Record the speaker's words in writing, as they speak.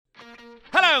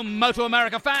Hello, Moto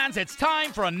America fans. It's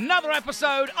time for another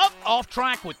episode of Off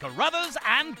Track with Carruthers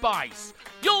and Bice.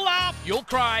 You'll laugh, you'll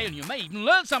cry, and you may even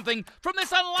learn something from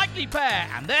this unlikely pair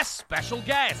and their special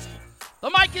guest. The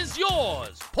mic is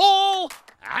yours, Paul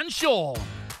and Sean.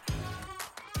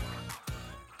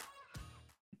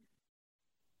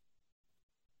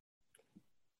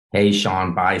 Hey,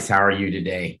 Sean Bice, how are you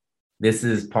today? This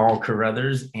is Paul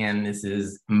Carruthers, and this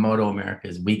is Moto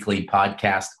America's weekly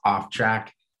podcast, Off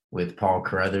Track, with Paul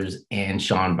Carruthers and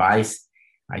Sean Bice.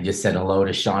 I just said hello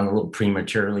to Sean a little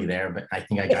prematurely there, but I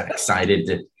think I got excited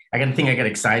to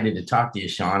talk to you,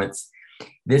 Sean.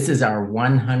 This is our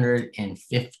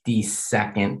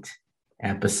 152nd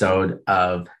episode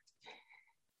of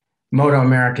Moto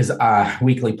America's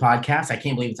weekly podcast. I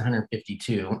can't believe it's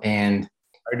 152, and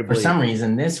for some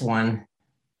reason, this one,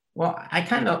 well, I've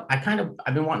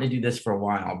been wanting to do this for a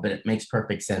while, but it makes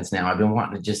perfect sense now. I've been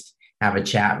wanting to just have a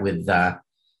chat with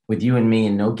you and me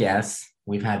and no guests.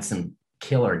 We've had some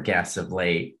killer guests of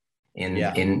late and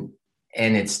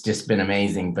it's just been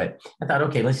amazing. But I thought,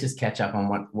 okay, let's just catch up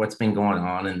on what's been going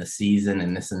on in the season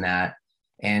and this and that.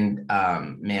 And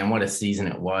man, what a season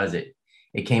it was. It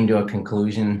came to a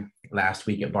conclusion last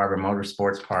week at Barber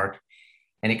Motorsports Park.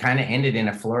 And it kind of ended in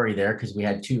a flurry there because we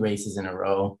had two races in a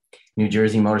row, New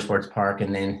Jersey Motorsports Park,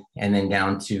 and then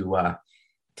down to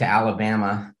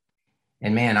Alabama.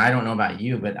 And man, I don't know about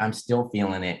you, but I'm still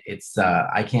feeling it. It's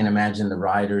I can't imagine the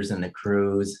riders and the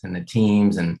crews and the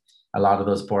teams, and a lot of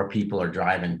those poor people are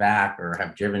driving back or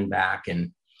have driven back.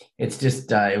 And it's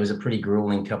just it was a pretty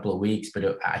grueling couple of weeks,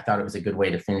 but I thought it was a good way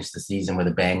to finish the season with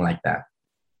a bang like that.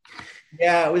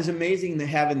 Yeah, it was amazing to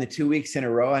having the 2 weeks in a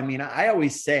row. I mean, I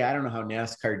always say, I don't know how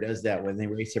NASCAR does that when they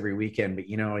race every weekend, but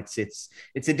it's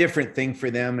a different thing for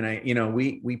them. And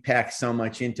we pack so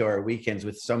much into our weekends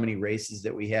with so many races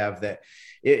that we have that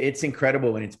it's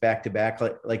incredible when it's back to back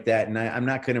like that. And I'm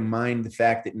not going to mind the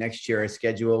fact that next year our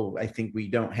schedule, I think we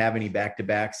don't have any back to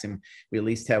backs and we at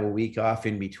least have a week off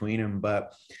in between them.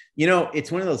 But, it's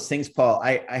one of those things, Paul,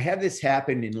 I have this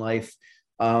happen in life.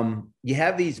 You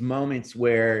have these moments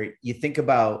where you think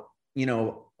about,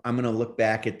 I'm going to look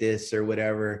back at this or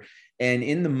whatever. And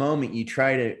in the moment you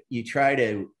try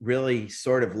to really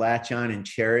sort of latch on and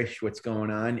cherish what's going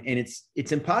on. And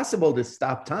it's impossible to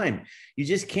stop time. You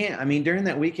just can't. I mean, during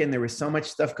that weekend, there was so much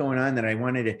stuff going on that I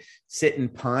wanted to sit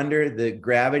and ponder the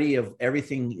gravity of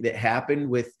everything that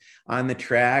happened on the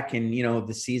track and,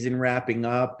 the season wrapping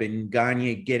up and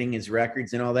Gagne getting his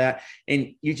records and all that.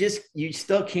 And you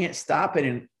still can't stop it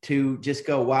and to just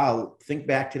go, wow, think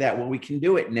back to that. Well, we can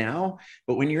do it now.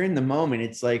 But when you're in the moment,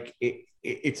 it's like,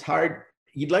 it's hard.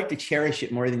 You'd like to cherish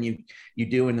it more than you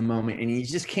do in the moment. And you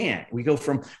just can't. We go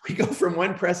from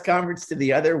one press conference to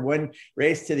the other, one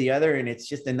race to the other. And it's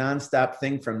just a nonstop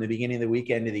thing from the beginning of the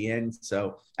weekend to the end.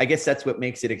 So I guess that's what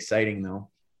makes it exciting though.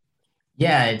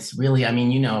 Yeah, it's really, I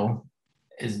mean,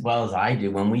 as well as I do,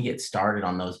 when we get started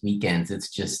on those weekends, it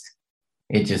just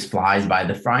flies by.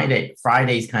 The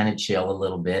Friday's kind of chill a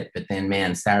little bit, but then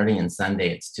man, Saturday and Sunday,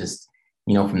 it's just,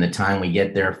 from the time we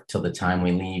get there till the time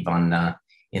we leave in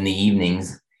the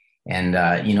evenings. And,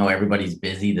 everybody's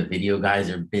busy. The video guys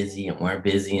are busy and we're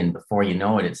busy. And before you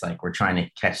know it, it's like we're trying to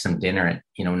catch some dinner at,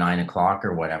 9:00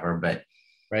 or whatever. But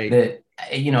right.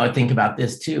 I think about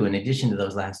this too. In addition to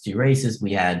those last two races,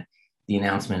 we had the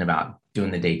announcement about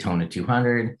doing the Daytona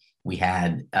 200. We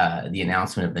had the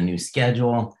announcement of the new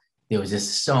schedule. There was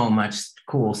just so much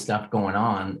cool stuff going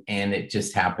on. And it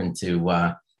just happened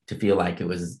to feel like it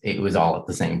was all at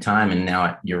the same time. And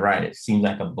now you're right. It seems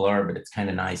like a blur, but it's kind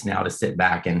of nice now to sit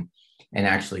back and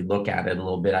actually look at it a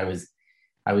little bit. I was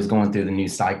going through the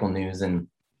news cycle news, and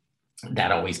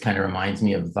that always kind of reminds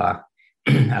me of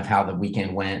how the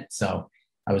weekend went. So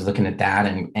I was looking at that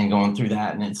and going through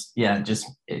that, and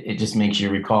it just makes you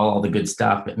recall all the good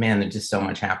stuff. But man, there's just so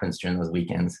much happens during those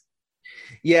weekends.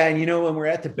 Yeah. And when we're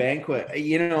at the banquet,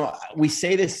 we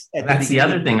say this. That's the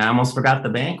other thing. I almost forgot the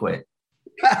banquet.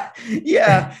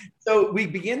 Yeah. So we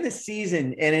begin the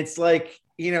season and it's like,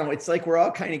 it's like we're all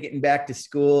kind of getting back to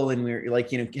school and we're like,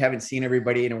 haven't seen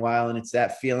everybody in a while. And it's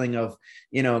that feeling of,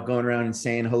 going around and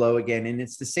saying hello again. And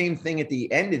it's the same thing at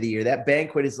the end of the year. That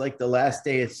banquet is like the last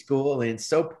day of school. And it's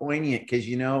so poignant because,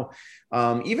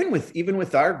 even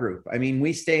with our group, I mean,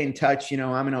 we stay in touch,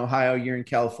 I'm in Ohio, you're in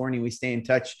California. We stay in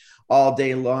touch all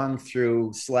day long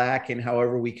through Slack and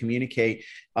however we communicate,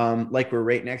 like we're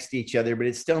right next to each other, but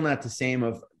it's still not the same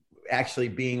of actually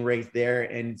being right there.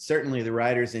 And certainly the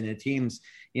riders and the teams,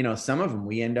 some of them,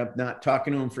 we end up not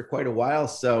talking to them for quite a while.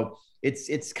 So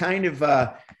it's kind of,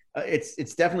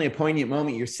 it's definitely a poignant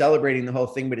moment. You're celebrating the whole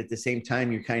thing, but at the same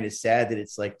time, you're kind of sad that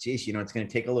it's like, geez, it's going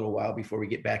to take a little while before we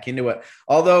get back into it.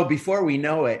 Although before we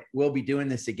know it, we'll be doing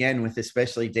this again with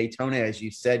especially Daytona, as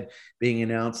you said, being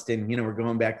announced. And, we're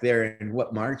going back there. And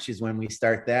what, March is when we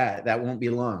start that. That won't be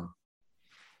long.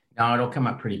 No, it'll come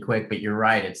up pretty quick, but you're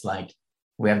right. It's like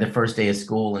we have the first day of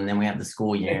school, and then we have the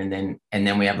school year, and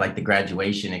then we have like the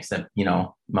graduation, except,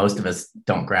 most of us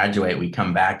don't graduate. We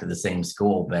come back to the same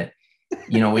school, but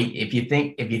if you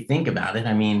think about it,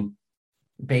 I mean,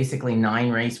 basically 9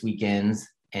 race weekends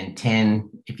and 10,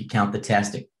 if you count the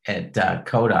test at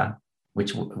COTA,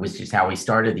 which was just how we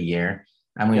started the year.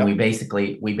 I mean, we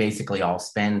basically all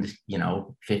spend,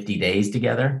 50 days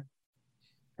together.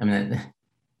 I mean,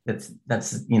 that's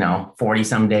 40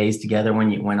 some days together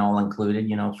when all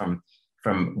included,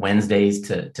 from Wednesdays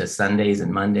to Sundays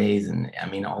and Mondays. And I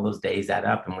mean, all those days add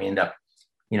up, and we end up,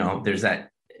 there's that.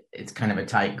 It's kind of a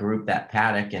tight group, that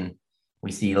paddock, and we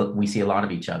see a lot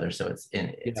of each other. So it's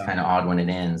kind of odd when it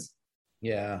ends.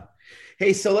 Yeah.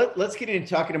 Hey, so let's get into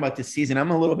talking about this season.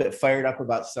 I'm a little bit fired up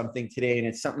about something today, and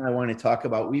it's something I want to talk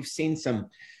about. We've seen some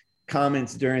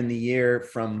comments during the year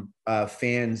from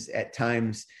fans at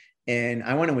times, and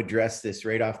I want to address this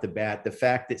right off the bat. The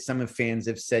fact that some of fans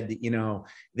have said that,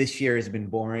 this year has been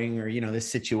boring, or, this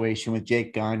situation with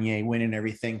Jake Gagne winning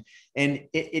everything. And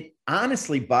it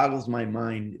honestly boggles my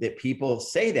mind that people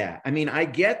say that. I mean, I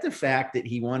get the fact that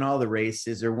he won all the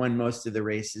races, or won most of the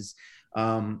races,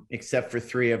 except for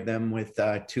 3 of them, with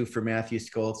 2 for Matthew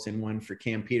Skoltz and 1 for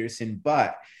Cam Peterson.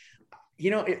 But,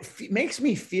 it makes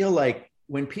me feel like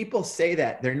when people say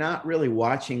that, they're not really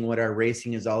watching what our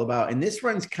racing is all about. And this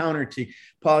runs counter to,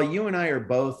 Paul, you and I are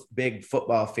both big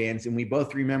football fans, and we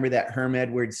both remember that Herm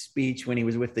Edwards speech when he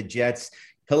was with the Jets.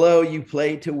 Hello, you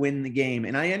play to win the game.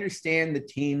 And I understand the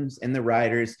teams and the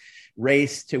riders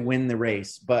race to win the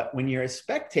race. But when you're a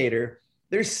spectator,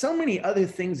 there's so many other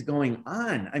things going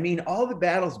on. I mean, all the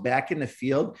battles back in the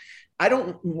field. I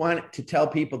don't want to tell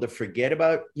people to forget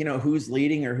about, who's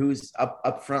leading or who's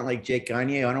up front, like Jake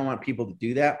Gagne. I don't want people to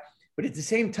do that. But at the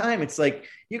same time, it's like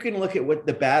you can look at what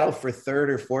the battle for 3rd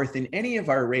or 4th in any of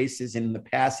our races and the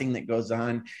passing that goes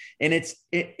on. And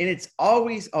it's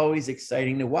always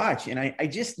exciting to watch. And I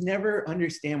just never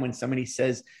understand when somebody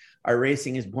says our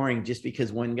racing is boring just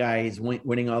because one guy is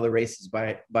winning all the races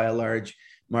by a large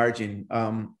margin.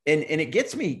 And it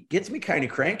gets me kind of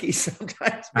cranky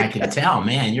sometimes. I can tell,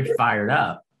 man, you're fired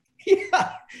up.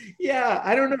 Yeah.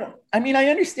 I don't know. I mean, I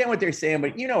understand what they're saying,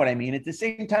 but you know what I mean? At the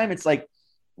same time, it's like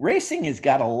racing has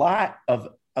got a lot of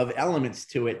elements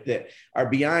to it that are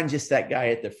beyond just that guy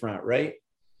at the front, right?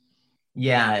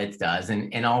 Yeah, it does.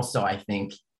 And also I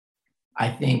think,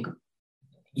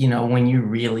 when you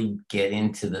really get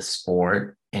into the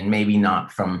sport, and maybe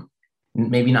not from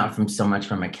so much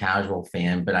from a casual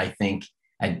fan, but I think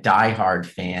a diehard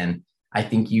fan, I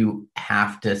think you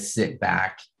have to sit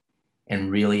back and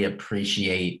really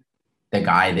appreciate the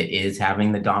guy that is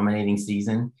having the dominating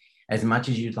season. As much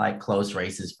as you'd like close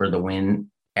races for the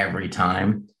win every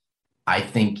time, I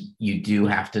think you do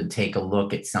have to take a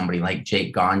look at somebody like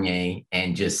Jake Gagne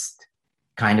and just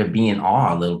kind of be in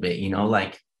awe a little bit,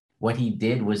 like what he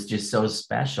did was just so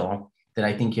special that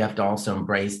I think you have to also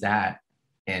embrace that.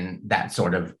 And that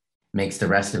sort of makes the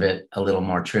rest of it a little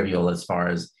more trivial as far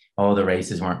as, the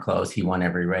races weren't close. He won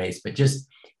every race. But just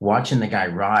watching the guy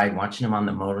ride, watching him on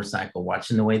the motorcycle,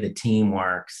 watching the way the team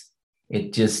works,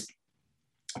 it just,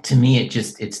 to me,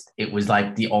 it was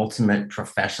like the ultimate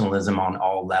professionalism on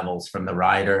all levels, from the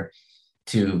rider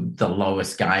to the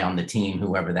lowest guy on the team,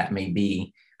 whoever that may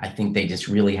be. I think they just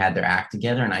really had their act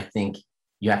together. And I think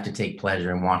you have to take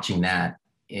pleasure in watching that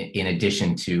in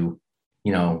addition to,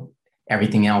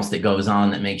 everything else that goes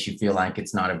on that makes you feel like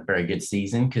it's not a very good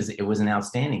season, because it was an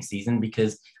outstanding season,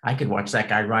 because I could watch that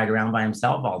guy ride around by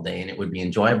himself all day and it would be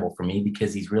enjoyable for me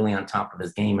because he's really on top of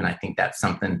his game. And I think that's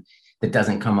something that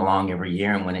doesn't come along every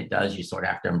year. And when it does, you sort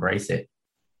of have to embrace it.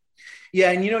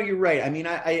 Yeah. And you're right. I mean,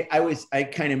 I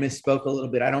kind of misspoke a little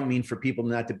bit. I don't mean for people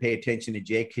not to pay attention to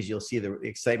Jake, because you'll see the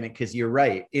excitement, because you're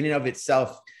right. In and of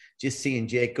itself, just seeing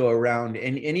Jake go around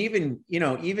and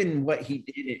even what he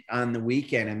did on the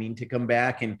weekend, I mean, to come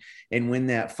back and win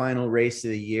that final race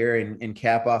of the year and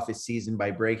cap off his season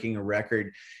by breaking a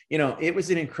record, it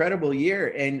was an incredible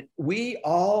year. And we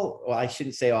all, well, I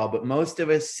shouldn't say all, but most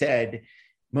of us said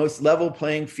most level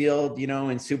playing field, in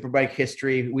Superbike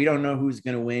history. We don't know who's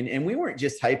going to win. And we weren't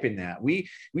just hyping that. We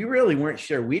really weren't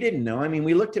sure. We didn't know. I mean,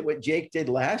 we looked at what Jake did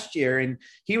last year and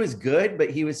he was good, but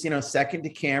he was, second to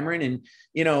Cameron. And,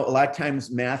 a lot of times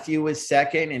Matthew was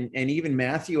second, and even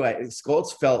Matthew,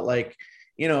 Skoltz felt like,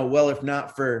 well, if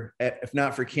not for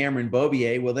Cameron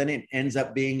Beaubier, well, then it ends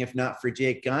up being if not for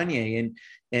Jake Gagne.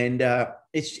 And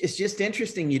it's just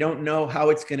interesting. You don't know how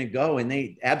it's going to go. And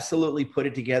they absolutely put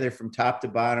it together from top to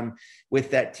bottom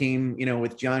with that team,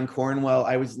 with John Cornwell.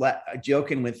 I was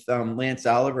joking with Lance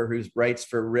Oliver, who writes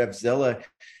for Revzilla,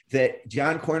 that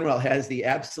John Cornwell has the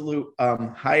absolute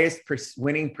highest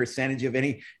winning percentage of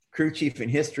any crew chief in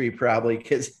history, probably,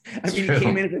 because he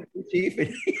came in as a crew chief,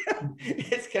 and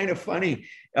it's kind of funny.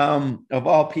 Of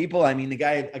all people, a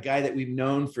guy that we've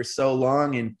known for so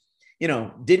long, and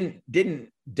didn't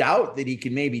doubt that he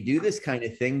could maybe do this kind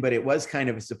of thing, but it was kind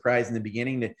of a surprise in the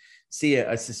beginning to see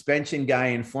a suspension guy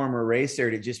and former racer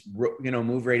to just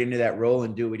move right into that role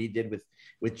and do what he did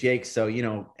with Jake. So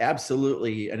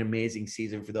absolutely an amazing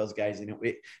season for those guys, and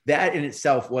that in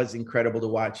itself was incredible to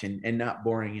watch and not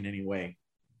boring in any way.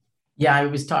 Yeah,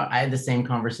 I had the same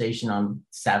conversation on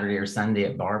Saturday or Sunday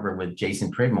at Barber with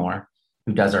Jason Pridmore,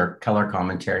 who does our color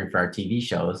commentary for our TV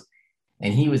shows.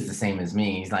 And he was the same as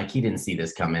me. He's like, he didn't see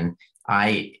this coming.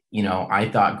 I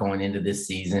thought going into this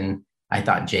season, I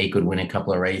thought Jake would win a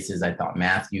couple of races. I thought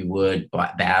Matthew would,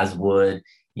 Baz would,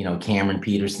 Cameron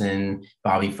Peterson,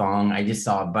 Bobby Fong. I just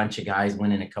saw a bunch of guys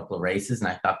winning a couple of races, and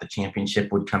I thought the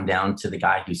championship would come down to the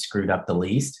guy who screwed up the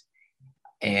least.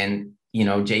 And,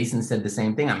 Jason said the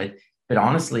same thing. But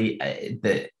honestly,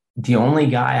 the only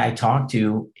guy I talked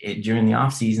to during the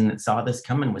off season that saw this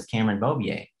coming was Cameron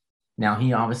Beaubier. Now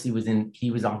he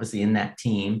was obviously in that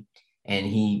team, and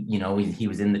he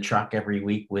was in the truck every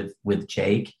week with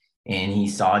Jake, and he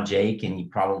saw Jake, and he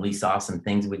probably saw some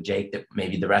things with Jake that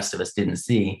maybe the rest of us didn't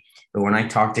see. But when I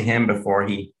talked to him before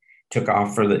he took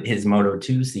off for his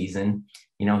Moto2 season,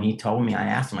 he told me, I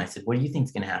asked him, I said, what do you think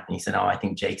is going to happen? He said, I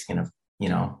think Jake's going to,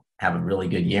 have a really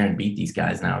good year and beat these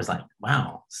guys. And I was like,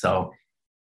 wow. So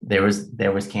there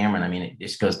was Cameron. It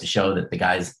just goes to show that the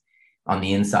guys on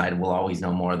the inside will always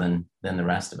know more than the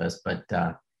rest of us. But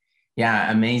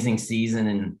amazing season.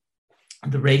 And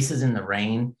the races in the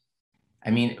rain.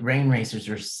 Rain races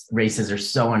are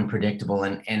so unpredictable.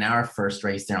 And our first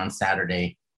race there on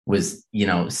Saturday was,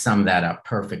 summed that up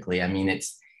perfectly.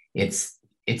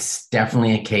 It's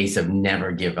definitely a case of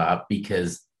never give up,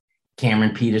 because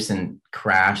Cameron Peterson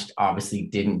crashed, obviously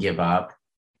didn't give up.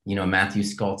 Matthew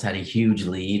Skoltz had a huge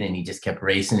lead, and he just kept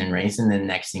racing and racing. Then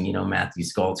next thing you know, Matthew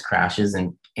Skoltz crashes,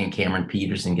 and Cameron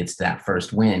Peterson gets to that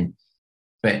first win.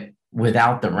 But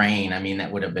without the rain,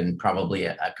 that would have been probably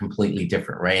a completely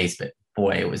different race. But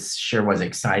boy, it was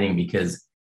exciting, because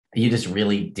you just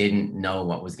really didn't know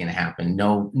what was going to happen.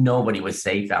 Nobody was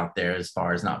safe out there as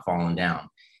far as not falling down.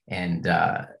 And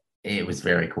it was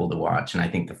very cool to watch. And I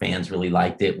think the fans really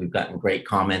liked it. We've gotten great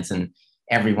comments, and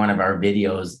every one of our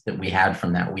videos that we had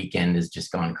from that weekend has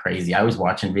just gone crazy. I was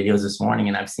watching videos this morning,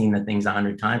 and I've seen the things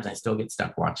 100 times. I still get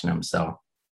stuck watching them. So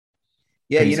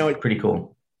yeah, pretty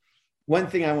cool. One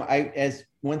thing I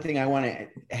want to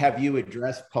have you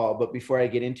address, Paul, but before I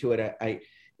get into it, I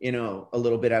a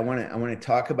little bit, I want to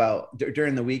talk about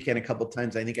during the weekend a couple of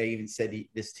times. I think I even said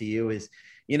this to you is,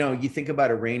 you think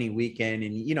about a rainy weekend,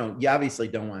 and, you obviously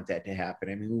don't want that to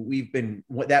happen. We've been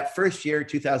that first year,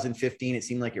 2015, it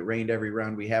seemed like it rained every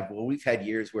round we've had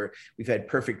years where we've had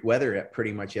perfect weather at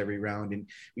pretty much every round. And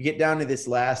we get down to this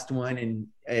last one, and,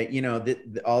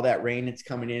 all that rain that's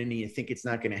coming in, and you think it's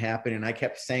not going to happen. And I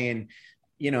kept saying,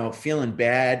 feeling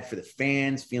bad for the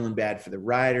fans, feeling bad for the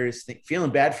riders,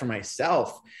 feeling bad for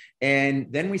myself.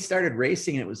 And then we started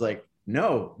racing, and it was like,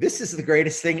 no, this is the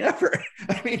greatest thing ever.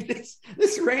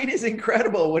 This rain is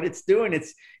incredible. What it's doing,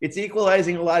 it's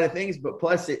equalizing a lot of things, but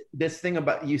plus this thing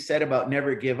about you said about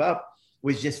never give up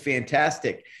was just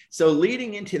fantastic. So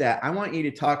leading into that, I want you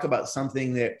to talk about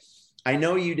something that I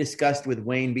know you discussed with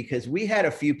Wayne, because we had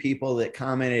a few people that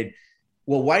commented,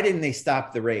 well, why didn't they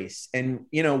stop the race? And,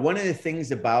 one of the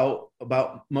things about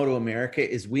Moto America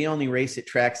is we only race at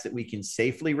tracks that we can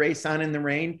safely race on in the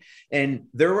rain. And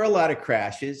there were a lot of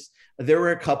crashes. There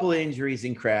were a couple of injuries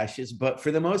and crashes, but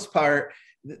for the most part,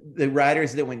 the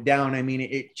riders that went down,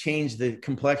 it changed the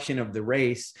complexion of the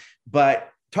race. But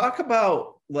talk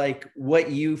about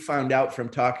what you found out from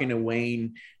talking to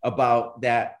Wayne about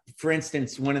that. For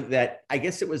instance, one of that, I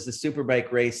guess it was the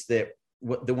Superbike race the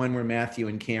one where Matthew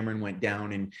and Cameron went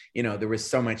down, and, there was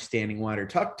so much standing water.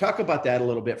 Talk about that a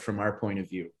little bit from our point of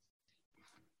view.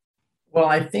 Well,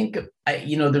 I think,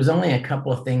 there's only a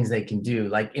couple of things they can do.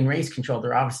 Like in race control,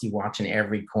 they're obviously watching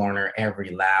every corner,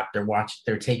 every lap.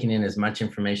 They're taking in as much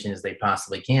information as they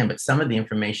possibly can. But some of the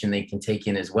information they can take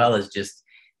in as well as just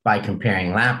by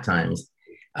comparing lap times.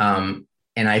 And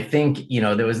I think,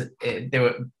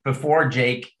 before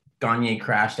Jake Gagne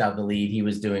crashed out of the lead. He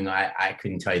was doing, I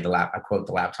couldn't tell you I quote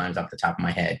the lap times off the top of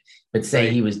my head, but say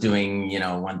he was doing,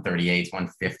 138s,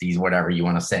 150s, whatever you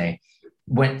want to say.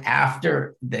 When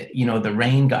after the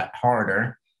rain got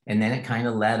harder and then it kind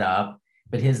of let up,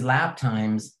 but his lap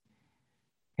times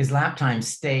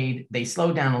stayed, they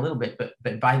slowed down a little bit,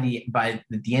 but by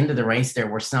the end of the race, there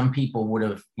were some people would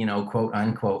have, quote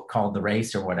unquote, called the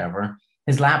race or whatever.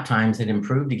 His lap times had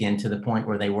improved again to the point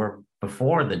where they were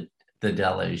before the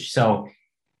deluge. So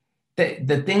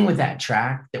the thing with that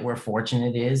track that we're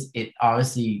fortunate is it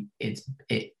obviously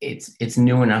it's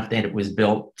new enough that it was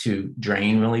built to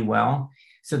drain really well.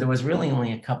 So there was really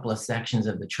only a couple of sections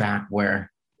of the track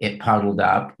where it puddled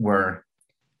up, where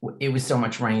it was so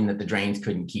much rain that the drains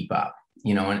couldn't keep up,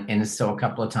 and so a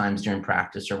couple of times during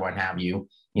practice or what have you,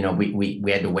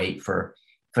 we had to wait for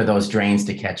those drains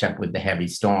to catch up with the heavy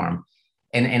storm.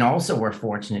 And also we're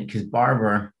fortunate because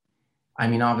Barber, I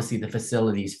mean, obviously the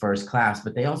facility's first class,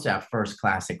 but they also have first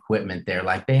class equipment there.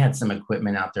 Like they had some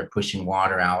equipment out there pushing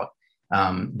water out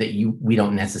that we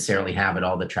don't necessarily have at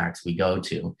all the tracks we go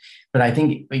to. But I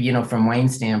think, from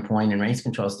Wayne's standpoint and race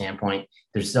control standpoint,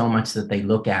 there's so much that they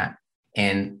look at,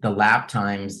 and the lap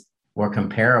times were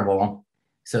comparable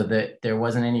so that there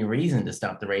wasn't any reason to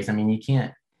stop the race. I mean, you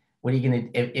can't, what are you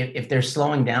going to, if they're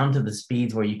slowing down to the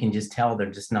speeds where you can just tell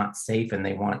they're just not safe and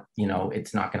they want,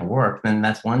 it's not going to work, then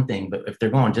that's one thing. But if they're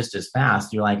going just as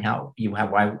fast, you're like, how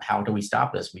do we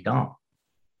stop this? We don't.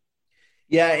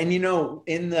 Yeah. And,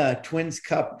 in the Twins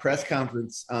Cup press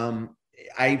conference,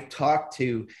 I talked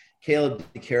to Caleb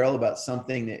DeCarroll about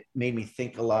something that made me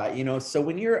think a lot, so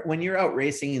when you're out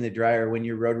racing in the dry, or when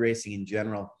you're road racing in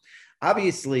general,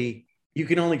 obviously you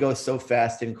can only go so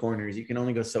fast in corners. You can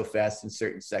only go so fast in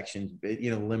certain sections,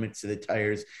 limits to the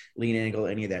tires, lean angle,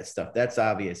 any of that stuff. That's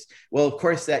obvious. Well, of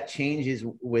course, that changes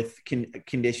with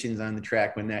conditions on the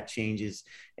track when that changes.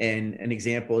 And an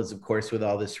example is, of course, with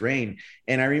all this rain.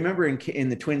 And I remember in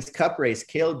the Twins Cup race,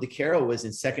 Caleb DeCarroll was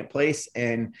in second place,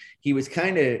 and he was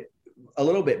kind of a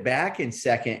little bit back in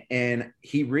second. And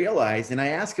he realized, and I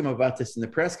asked him about this in the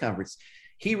press conference,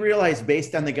 he realized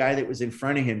based on the guy that was in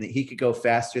front of him that he could go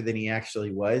faster than he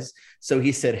actually was. So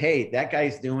he said, hey, that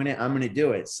guy's doing it, I'm going to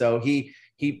do it. So he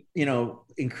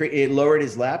it lowered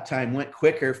his lap time, went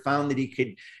quicker, found that he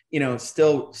could,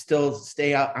 still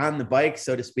stay out on the bike,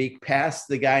 so to speak, past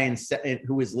the guy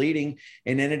who was leading,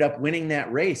 and ended up winning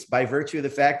that race by virtue of the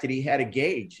fact that he had a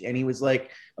gauge. And he was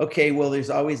like, okay, well, there's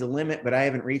always a limit, but I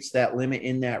haven't reached that limit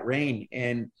in that rain.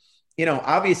 And,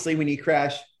 obviously when you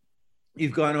crash,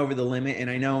 you've gone over the limit. And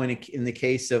I know in the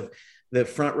case of the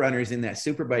front runners in that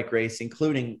superbike race,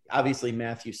 including obviously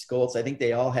Matthew Skoltz, I think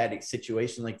they all had a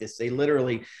situation like this. They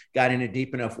literally got into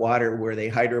deep enough water where they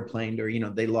hydroplaned,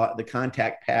 or, they lost the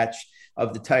contact patch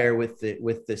of the tire with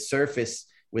the surface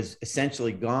was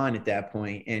essentially gone at that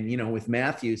point. And, with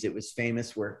Matthews, it was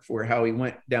famous for how he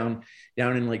went down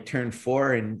in like turn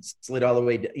 4 and slid all the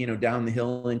way, down the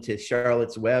hill into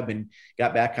Charlotte's Web and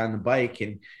got back on the bike.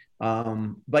 And,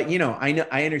 but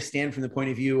I understand from the point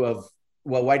of view of,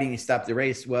 well, why didn't you stop the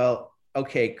race? Well,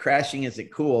 okay, crashing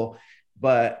isn't cool,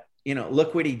 but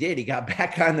look what he did. He got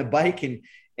back on the bike and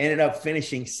ended up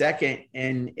finishing second.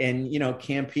 And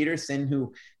Cam Peterson,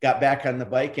 who got back on the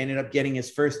bike, ended up getting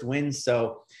his first win.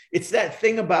 So it's that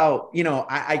thing about,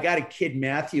 I got to kid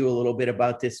Matthew a little bit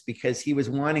about this because he was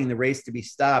wanting the race to be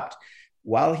stopped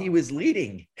while he was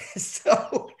leading.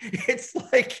 So it's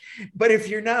like, but if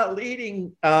you're not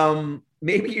leading,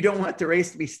 maybe you don't want the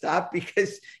race to be stopped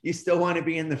because you still want to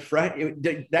be in the front.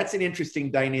 That's an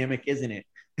interesting dynamic, isn't it?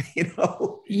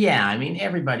 Yeah. I mean,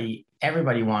 everybody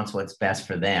wants what's best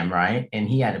for them. Right. And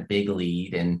he had a big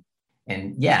lead, and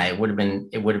yeah, it would have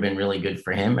been really good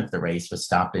for him if the race was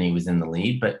stopped and he was in the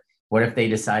lead. But what if they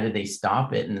decided they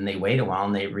stop it and then they wait a while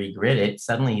and they regrid it?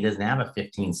 Suddenly he doesn't have a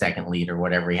 15-second lead or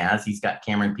whatever he has. He's got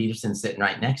Cameron Peterson sitting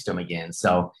right next to him again.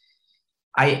 So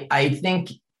I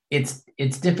think it's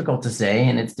difficult to say,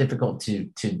 and it's difficult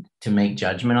to make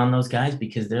judgment on those guys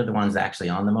because they're the ones actually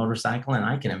on the motorcycle. And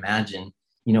I can imagine,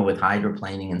 with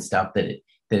hydroplaning and stuff that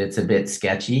it's a bit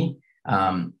sketchy.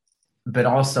 But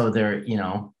also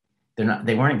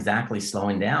they weren't exactly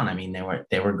slowing down. I mean,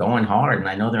 they were going hard, and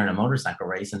I know they're in a motorcycle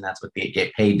race and that's what they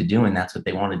get paid to do. And that's what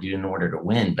they want to do in order to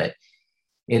win. But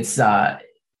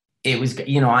it was,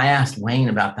 I asked Wayne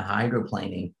about the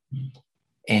hydroplaning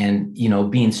and,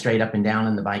 being straight up and down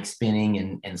and the bike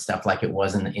spinning and stuff like it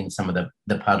was in some of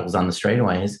the puddles on the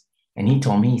straightaways. And he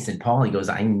told me, he said, Paul, he goes,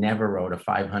 I never rode a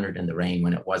 500 in the rain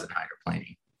when it wasn't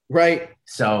hydroplaning. Right.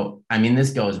 So, I mean,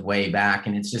 this goes way back,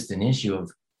 and it's just an issue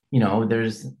of,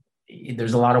 there's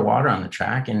a lot of water on the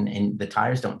track, and the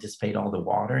tires don't dissipate all the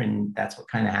water, and that's what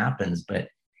kind of happens. But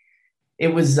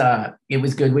it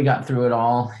was good. We got through it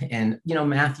all. And,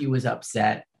 Matthew was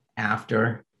upset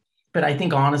after, but I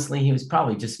think honestly, he was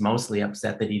probably just mostly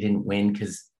upset that he didn't win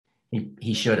because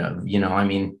he should have, I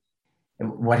mean,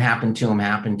 what happened to him,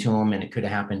 and it could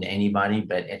have happened to anybody,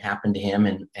 but it happened to him,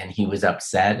 and he was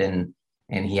upset, and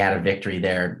he had a victory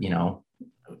there,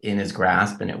 in his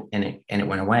grasp, and it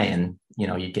went away, and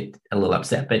you get a little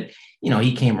upset, but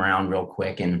he came around real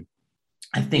quick, and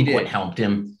I think what helped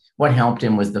him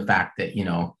was the fact that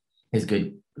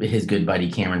his good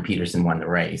buddy Cameron Peterson won the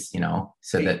race,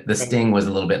 so that the sting was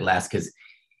a little bit less because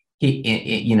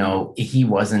he's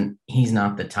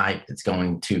not the type that's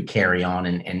going to carry on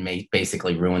and may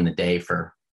basically ruin the day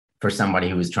for somebody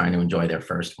who was trying to enjoy their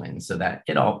first win. So that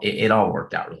it all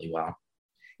worked out really well.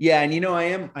 Yeah. And,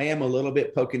 I am a little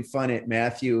bit poking fun at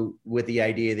Matthew with the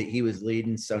idea that he was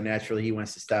leading. So naturally he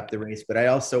wants to stop the race. But I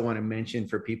also want to mention,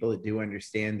 for people that do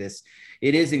understand this,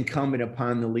 it is incumbent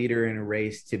upon the leader in a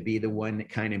race to be the one that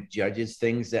kind of judges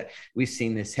things. That we've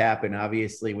seen this happen.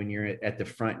 Obviously, when you're at the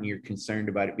front and you're concerned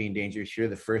about it being dangerous, you're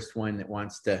the first one that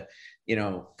wants to,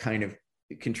 kind of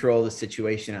control the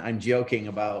situation. I'm joking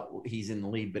about he's in the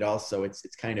lead, but also it's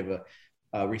kind of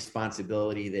a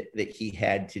responsibility that he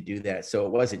had to do that. So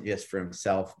it wasn't just for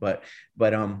himself, but I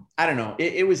don't know.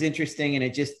 It was interesting, and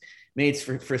it just made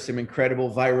for some incredible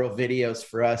viral videos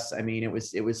for us. I mean, it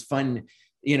was fun,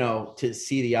 to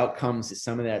see the outcomes of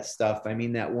some of that stuff. I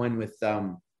mean, that one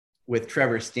with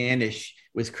Trevor Standish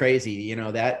was crazy.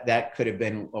 That could have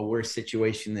been a worse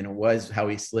situation than it was, how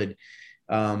he slid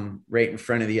right in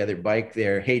front of the other bike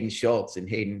there, Hayden Schultz, and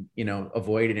Hayden,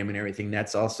 avoided him and everything.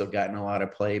 That's also gotten a lot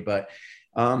of play, but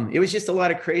it was just a lot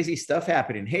of crazy stuff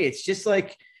happening. Hey, it's just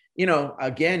like,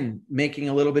 again, making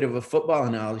a little bit of a football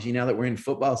analogy now that we're in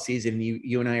football season,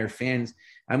 you and I are fans.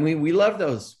 I mean, we love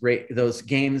those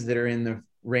games that are in the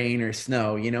rain or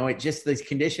snow, it just, these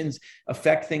conditions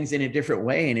affect things in a different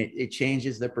way. And it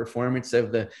changes the performance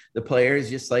of the players,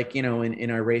 just like,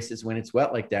 in our races when it's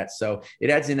wet like that. So it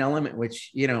adds an element,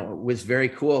 which, was very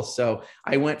cool. So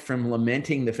I went from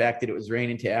lamenting the fact that it was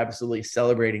raining to absolutely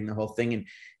celebrating the whole thing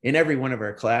in every one of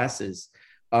our classes.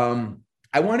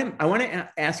 I want to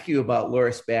ask you about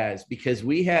Loris Baz, because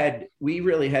we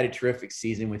really had a terrific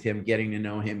season with him, getting to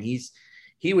know him.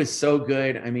 He was so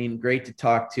good. I mean, great to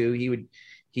talk to.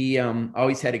 He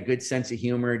always had a good sense of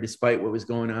humor despite what was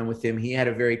going on with him. He had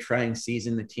a very trying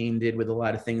season, the team did, with a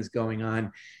lot of things going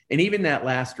on. And even that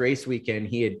last race weekend,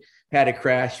 he had a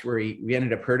crash where we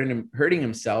ended up hurting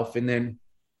himself. And then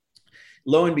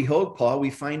lo and behold, Paul,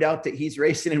 we find out that he's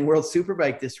racing in World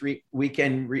Superbike this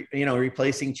weekend,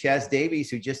 replacing Chaz Davies,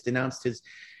 who just announced his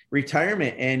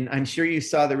retirement. And I'm sure you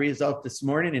saw the result this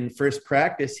morning. In first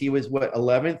practice, he was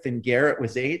 11th and Garrett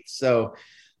was 8th. So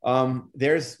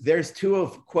there's two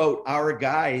of, quote, our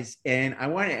guys. And I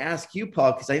want to ask you,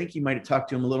 Paul, because I think you might have talked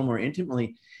to him a little more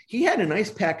intimately. He had an ice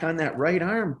pack on that right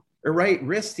arm or right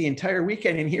wrist the entire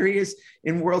weekend. And here he is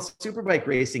in World Superbike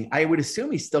racing. I would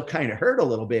assume he's still kind of hurt a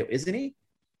little bit, isn't he?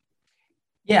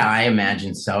 Yeah, I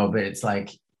imagine so. But it's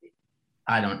like,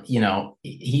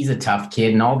 he's a tough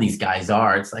kid, and all these guys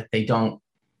are. It's like they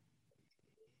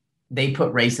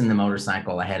put racing the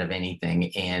motorcycle ahead of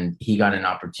anything, and he got an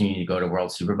opportunity to go to World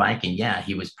Superbike. And yeah,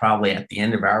 he was probably at the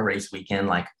end of our race weekend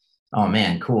like, oh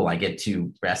man, cool. I get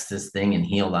to rest this thing and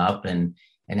heal up and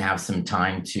have some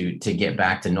time to get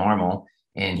back to normal.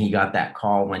 And he got that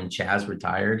call when Chaz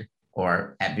retired,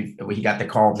 he got the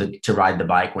call to ride the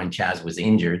bike when Chaz was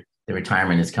injured. The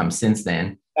retirement has come since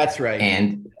then. That's right.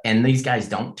 And these guys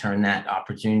don't turn that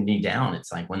opportunity down.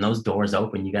 It's like when those doors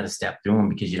open, you got to step through them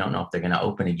because you don't know if they're going to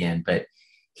open again. But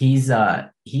he's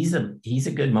a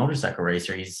good motorcycle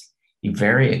racer. He's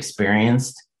very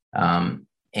experienced.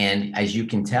 And as you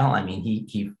can tell, I mean,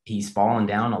 he's fallen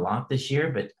down a lot this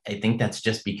year, but I think that's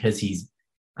just because he's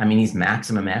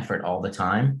maximum effort all the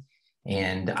time.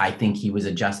 And I think he was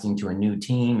adjusting to a new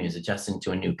team. He was adjusting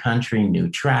to a new country, new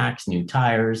tracks, new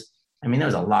tires. I mean, there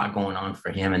was a lot going on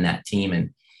for him and that team.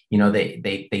 And,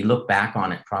 they look back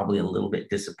on it probably a little bit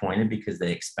disappointed because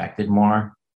they expected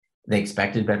more. They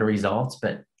expected better results.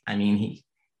 But, I mean,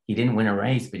 he didn't win a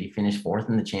race, but he finished 4th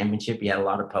in the championship. He had a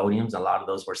lot of podiums. A lot of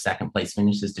those were second place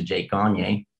finishes to Jake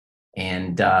Gagne.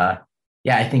 And,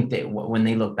 yeah, I think that when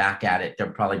they look back at it, they'll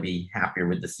probably be happier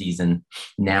with the season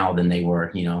now than they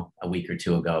were, a week or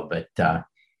two ago. But,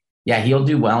 yeah, he'll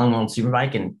do well in World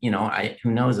Superbike, and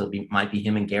who knows? Might be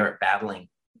him and Garrett battling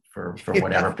for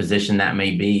whatever position that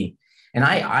may be. And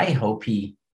I hope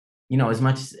he, as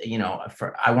much as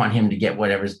I want him to get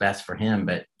whatever's best for him.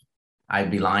 But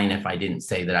I'd be lying if I didn't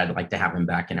say that I'd like to have him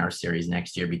back in our series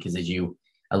next year, because as you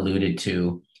alluded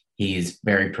to, he's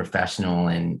very professional,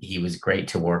 and he was great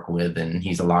to work with, and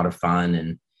he's a lot of fun,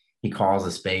 and he calls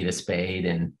a spade.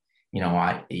 And,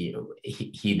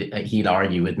 he'd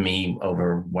argue with me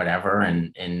over whatever.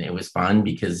 And it was fun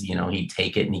because, he'd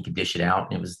take it and he could dish it out.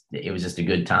 And it was just a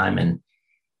good time. And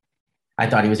I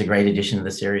thought he was a great addition to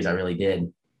the series. I really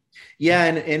did. Yeah.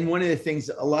 And one of the things,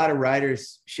 a lot of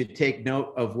riders should take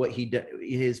note of what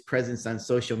his presence on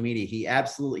social media. He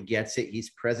absolutely gets it. He's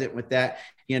present with that.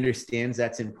 He understands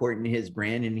that's important to his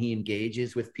brand, and he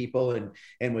engages with people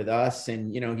and with us.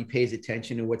 And, he pays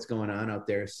attention to what's going on out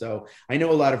there. So I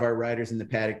know a lot of our riders in the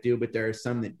paddock do, but there are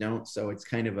some that don't. So it's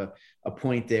kind of a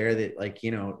point there that, like,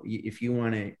 if you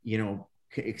want to,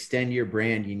 extend your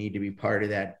brand, you need to be part of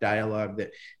that dialogue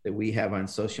that we have on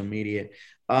social media.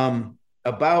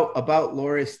 About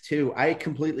Loris too, I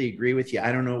completely agree with you.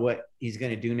 I don't know what he's going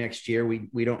to do next year.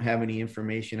 We don't have any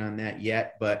information on that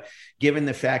yet, but given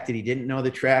the fact that he didn't know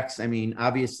the tracks, I mean,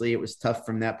 obviously it was tough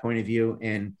from that point of view.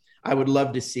 And I would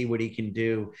love to see what he can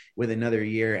do with another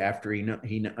year after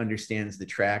he understands the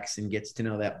tracks and gets to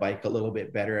know that bike a little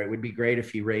bit better. It would be great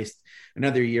if he raced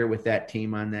another year with that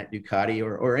team on that Ducati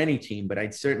or any team, but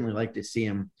I'd certainly like to see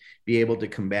him be able to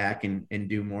come back and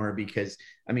do more, because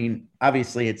I mean,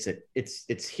 obviously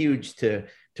it's huge to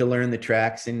learn the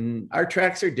tracks, and our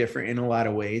tracks are different in a lot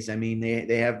of ways. I mean,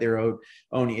 they have their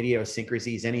own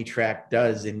idiosyncrasies. Any track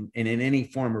does. And in any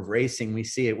form of racing, we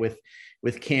see it with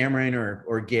Cameron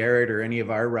or Garrett or any of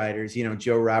our riders.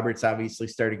 Joe Roberts obviously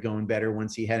started going better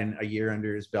once he had a year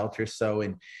under his belt or so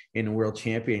in the World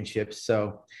Championships.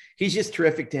 So he's just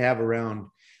terrific to have around.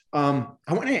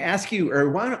 I want to ask you, I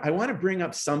want to bring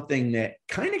up something that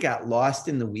kind of got lost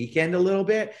in the weekend a little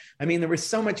bit. I mean, there was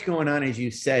so much going on, as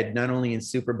you said, not only in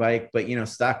Superbike, but,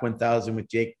 Stock 1000 with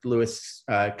Jake Lewis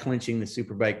clinching the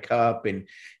Superbike Cup and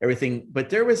everything. But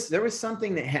there was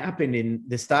something that happened in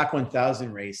the Stock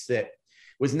 1000 race that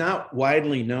was not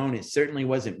widely known. It certainly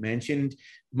wasn't mentioned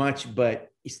much, but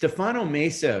Stefano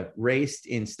Mesa raced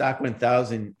in Stock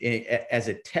 1000 as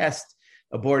a test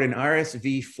aboard an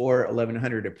RSV4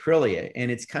 1100 Aprilia. And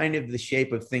it's kind of the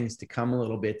shape of things to come a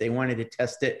little bit. They wanted to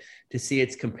test it to see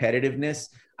its competitiveness.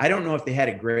 I don't know if they had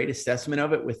a great assessment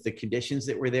of it with the conditions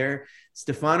that were there.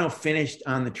 Stefano finished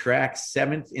on the track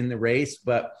 7th in the race,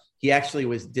 but he actually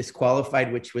was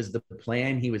disqualified, which was the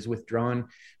plan. He was withdrawn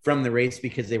from the race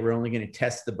because they were only going to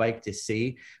test the bike to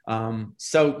see.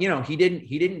 So, he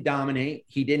didn't dominate.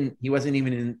 He wasn't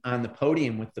even on the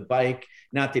podium with the bike.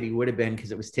 Not that he would have been,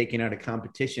 because it was taken out of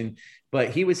competition,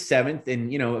 but he was 7th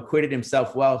and, acquitted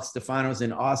himself well. Stefano's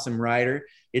an awesome rider.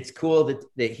 It's cool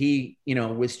that he,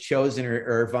 was chosen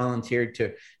or volunteered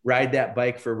to ride that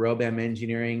bike for Robam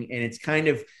Engineering. And it's kind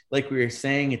of like we were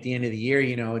saying at the end of the year,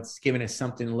 it's given us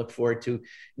something to look forward to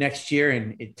next year,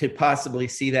 and to possibly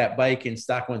see that bike in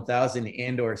Stock 1000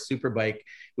 and or Superbike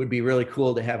would be really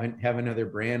cool to have another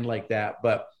brand like that.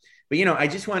 But I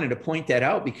just wanted to point that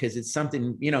out because it's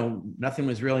something, nothing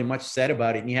was really much said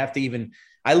about it. And you have to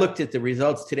I looked at the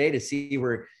results today to see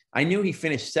where I knew he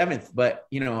finished 7th, but,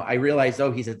 I realized,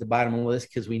 he's at the bottom of the list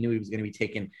because we knew he was going to be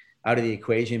taken out of the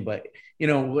equation. But,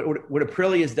 what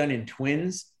Aprilia has done in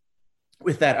twins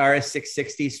with that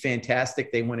RS660 is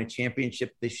fantastic. They won a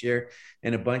championship this year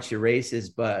and a bunch of races,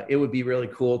 but it would be really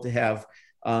cool to have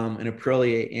an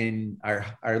Aprilia in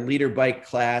our leader bike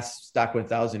class, Stock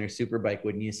 1000 or Superbike,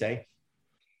 wouldn't you say?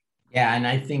 Yeah. And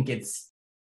I think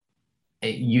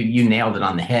you nailed it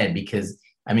on the head, because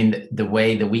I mean, the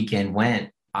way the weekend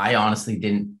went, I honestly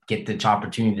didn't get the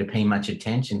opportunity to pay much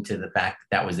attention to the fact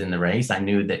that was in the race. I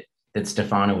knew that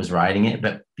Stefano was riding it,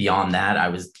 but beyond that,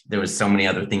 there was so many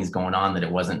other things going on that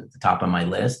it wasn't at the top of my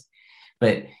list.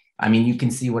 But I mean, you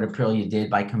can see what Aprilia did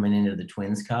by coming into the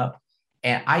Twins Cup.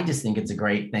 And I just think it's a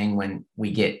great thing when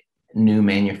we get new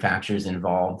manufacturers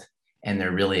involved and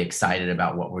they're really excited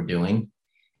about what we're doing.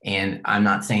 And I'm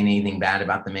not saying anything bad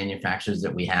about the manufacturers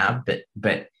that we have,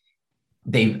 but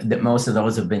that most of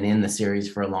those have been in the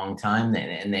series for a long time,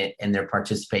 and their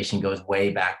participation goes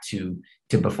way back to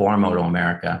before Moto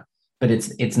America. But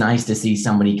it's nice to see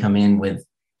somebody come in with,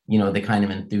 the kind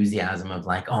of enthusiasm of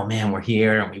like, oh man, we're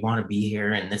here and we want to be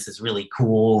here and this is really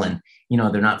cool. And,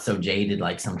 they're not so jaded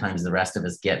like sometimes the rest of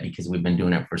us get because we've been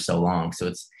doing it for so long.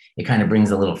 So it kind of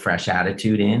brings a little fresh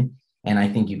attitude in. And I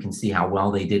think you can see how well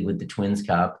they did with the Twins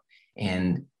Cup.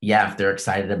 And yeah, if they're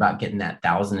excited about getting that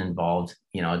 1,000 involved,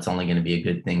 it's only going to be a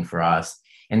good thing for us.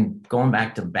 And going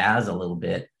back to Baz a little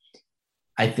bit,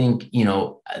 I think,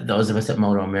 those of us at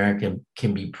Moto America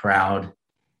can be proud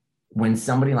when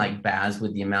somebody like Baz,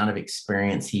 with the amount of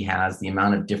experience he has, the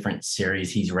amount of different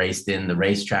series he's raced in, the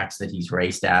racetracks that he's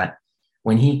raced at,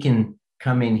 when he can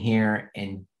come in here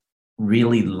and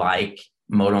really like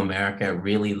Moto America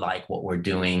really like what we're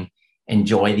doing,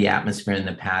 enjoy the atmosphere in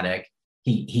the paddock.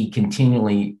 He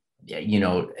continually,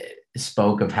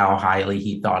 spoke of how highly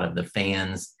he thought of the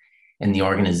fans and the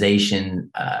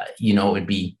organization. It would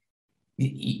be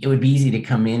easy to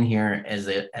come in here as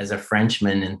a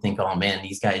Frenchman and think, oh man,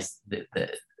 these guys,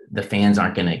 the fans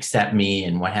aren't going to accept me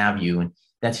and what have you. And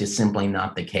that's just simply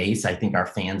not the case. I think our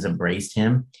fans embraced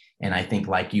him. And I think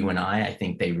like you and I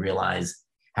think they realize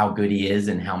how good he is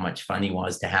and how much fun he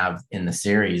was to have in the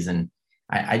series. And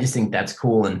I just think that's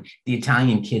cool. And the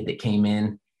Italian kid that came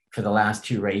in for the last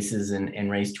 2 races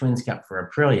and raced Twins Cup for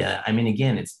Aprilia. I mean,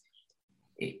 again,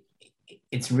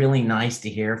 it's really nice to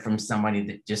hear from somebody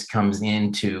that just comes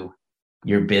into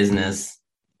your business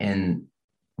and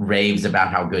raves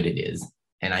about how good it is.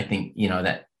 And I think,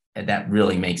 that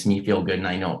really makes me feel good. And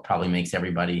I know it probably makes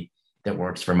everybody that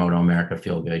works for Moto America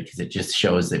feel good, because it just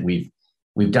shows that we've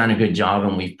done a good job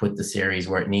and we've put the series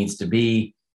where it needs to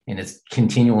be, and it's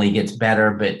continually gets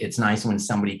better. But it's nice when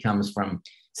somebody comes from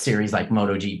series like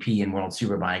MotoGP and World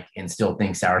Superbike and still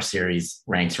thinks our series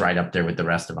ranks right up there with the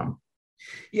rest of them.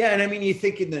 Yeah. And I mean, you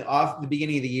think in the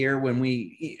beginning of the year when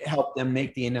we helped them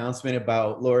make the announcement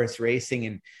about Loris Racing,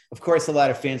 and of course, a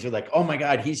lot of fans are like, oh my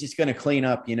God, he's just going to clean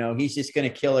up, he's just going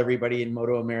to kill everybody in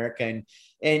Moto America.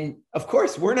 And of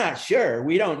course, we're not sure.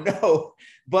 We don't know.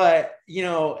 But,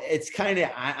 it's kind of,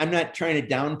 I'm not trying to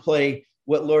downplay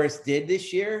what Loris did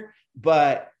this year,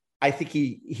 but I think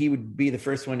he would be the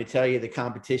first one to tell you the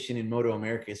competition in Moto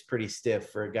America is pretty stiff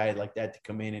for a guy like that to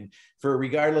come in, and for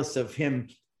regardless of him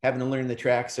having to learn the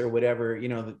tracks or whatever,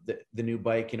 the new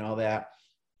bike and all that,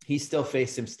 he still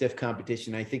faced some stiff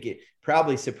competition. I think it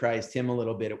probably surprised him a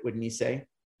little bit, wouldn't he say?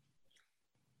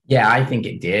 Yeah, I think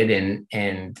it did.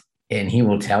 And he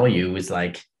will tell you, is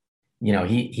like,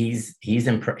 he's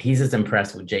as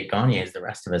impressed with Jake Gagne as the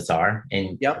rest of us are.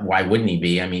 And yep. Why wouldn't he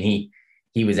be? I mean,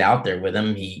 he was out there with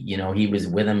him. He was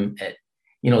with him at,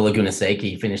 Laguna Seca.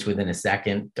 He finished within a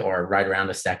second or right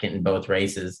around a second in both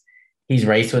races. He's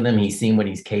raced with him. He's seen what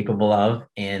he's capable of.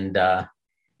 And I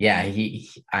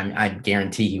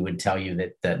guarantee he would tell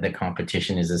you that the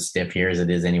competition is as stiff here as it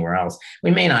is anywhere else.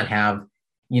 We may not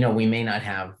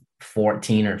have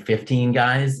 14 or 15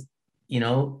 guys,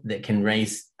 that can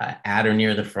race at or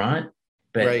near the front,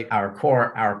 but right. Our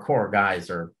core guys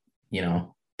are,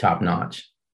 top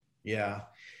notch. Yeah.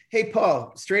 Hey,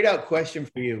 Paul, straight out question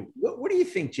for you. What do you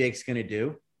think Jake's going to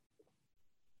do?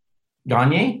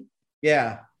 Gagne?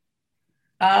 Yeah.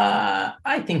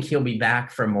 I think he'll be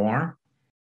back for more.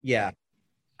 Yeah.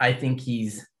 I think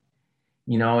he's,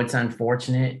 it's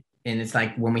unfortunate. And it's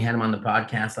like when we had him on the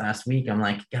podcast last week, I'm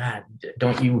like, God,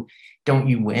 don't you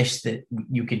wish that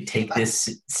you could take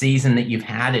this season that you've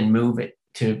had and move it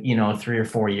to, 3 or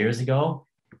 4 years ago?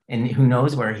 And who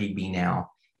knows where he'd be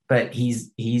now. But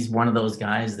he's one of those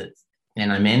guys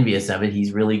and I'm envious of it.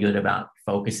 He's really good about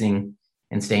focusing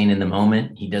and staying in the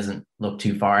moment. He doesn't look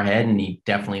too far ahead, and he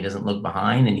definitely doesn't look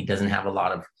behind, and he doesn't have a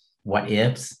lot of what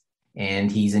ifs, and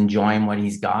he's enjoying what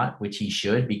he's got, which he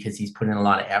should, because he's put in a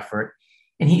lot of effort,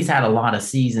 and he's had a lot of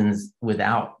seasons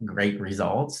without great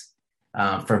results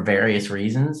for various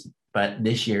reasons. But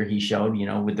this year he showed,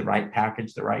 with the right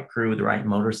package, the right crew, the right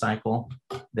motorcycle,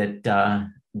 that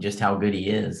just how good he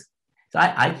is. So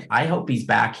I hope he's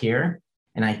back here,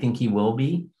 and I think he will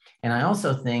be. And I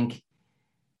also think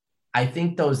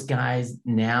those guys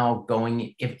now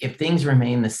going, if things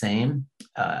remain the same,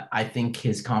 I think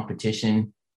his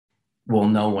competition will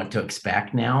know what to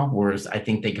expect now. Whereas I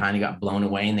think they kind of got blown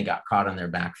away and they got caught on their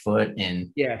back foot,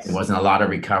 and yes, there wasn't a lot of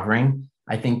recovering.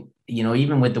 I think,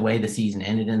 even with the way the season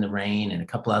ended in the rain and a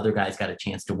couple other guys got a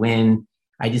chance to win,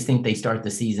 I just think they start the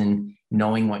season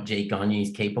knowing what Jake Gagne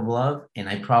is capable of. And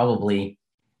I probably,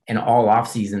 in all off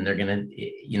season, they're going to,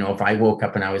 if I woke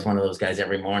up and I was one of those guys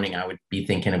every morning, I would be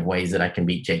thinking of ways that I can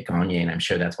beat Jake Gagne, and I'm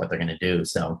sure that's what they're going to do.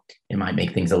 So it might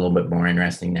make things a little bit more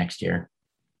interesting next year.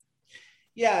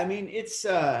 Yeah. I mean, it's,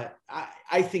 I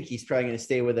think he's probably going to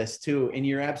stay with us too. And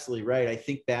you're absolutely right. I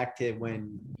think back to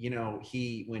when,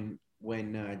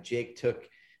 when Jake took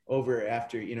over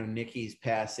after, Nicky's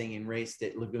passing and raced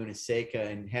at Laguna Seca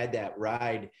and had that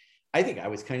ride. I think I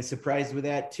was kind of surprised with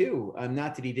that too.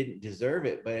 Not that he didn't deserve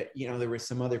it, but there were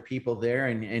some other people there,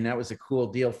 and that was a cool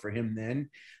deal for him then.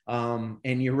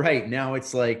 And you're right. Now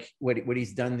it's like what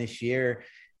he's done this year.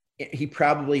 He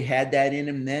probably had that in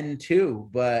him then too,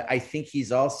 but I think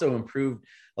he's also improved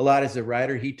a lot as a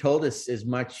rider. He told us as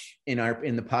much in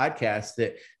the podcast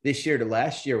that this year to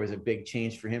last year was a big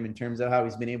change for him in terms of how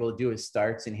he's been able to do his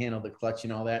starts and handle the clutch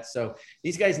and all that. So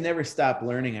these guys never stop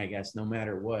learning, I guess, no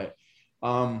matter what.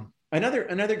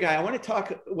 Another guy I want to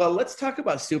talk. Well, let's talk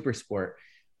about Super Sport.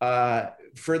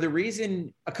 for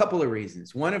a couple of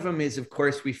reasons. One of them is, of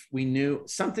course, we knew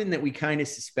something that we kind of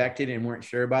suspected and weren't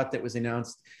sure about that was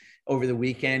announced over the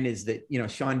weekend is that,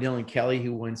 Sean Dillon Kelly,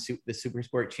 who won the Super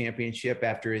Sport Championship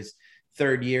after his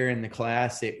third year in the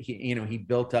class, he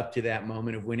built up to that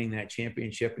moment of winning that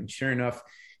championship. And sure enough,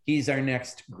 he's our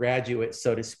next graduate,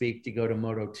 so to speak, to go to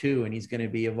Moto2. And he's going to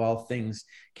be, of all things,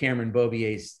 Cameron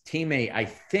Beaubier's teammate, I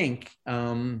think.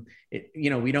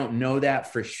 We don't know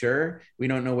that for sure. We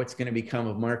don't know what's going to become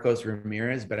of Marcos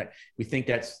Ramirez, but we think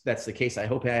that's the case. I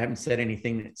hope I haven't said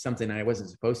something I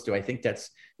wasn't supposed to. I think that's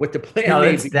what the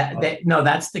plan is. No,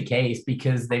 that's the case,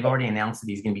 because they've already announced that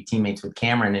he's going to be teammates with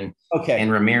Cameron, and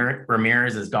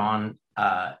Ramirez is gone.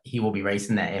 He will be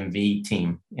racing the MV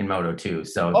team in Moto2.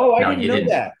 So I didn't know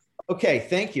that. Okay,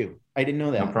 thank you. I didn't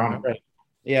know that. No problem. Right.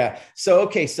 Yeah. So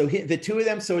the two of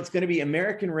them. So it's going to be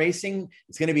American Racing.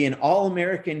 It's going to be an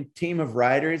all-American team of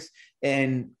riders,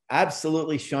 and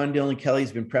absolutely, Sean Dillon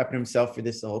Kelly's been prepping himself for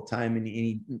this the whole time, and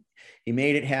he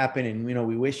made it happen. And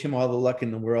we wish him all the luck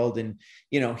in the world. And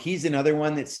he's another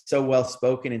one that's so well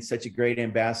spoken and such a great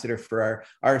ambassador for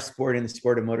our sport and the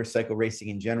sport of motorcycle racing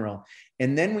in general.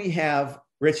 And then we have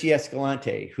Richie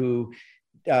Escalante, who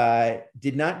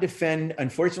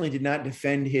unfortunately did not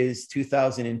defend his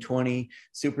 2020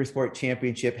 Super Sport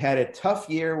Championship, had a tough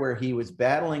year where he was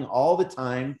battling all the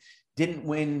time, didn't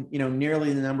win,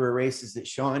 nearly the number of races that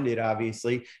Sean did,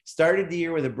 obviously. Started the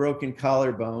year with a broken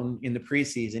collarbone in the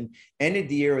preseason, ended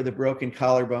the year with a broken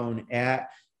collarbone at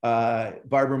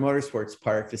Barber Motorsports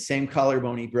Park, the same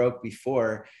collarbone he broke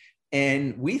before.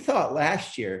 And we thought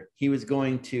last year he was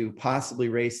going to possibly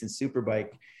race in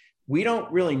Superbike. We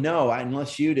don't really know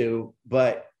unless you do,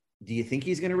 but do you think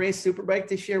he's going to race Superbike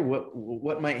this year?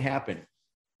 What might happen?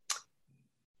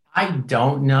 I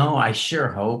don't know. I sure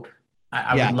hope.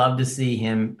 I would love to see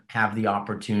him have the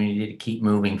opportunity to keep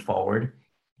moving forward.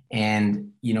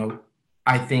 And,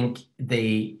 I think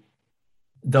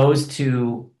those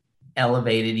two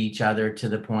elevated each other to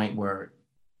the point where,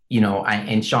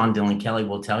 and Sean Dillon Kelly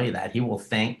will tell you that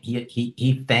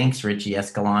he thanks Richie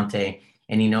Escalante.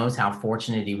 And he knows how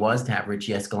fortunate he was to have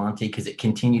Richie Escalante, because it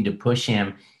continued to push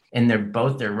him. And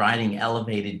their riding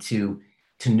elevated to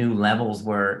new levels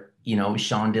where,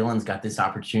 Sean Dillon's got this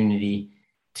opportunity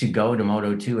to go to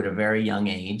Moto2 at a very young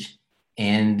age.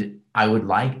 And I would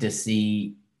like to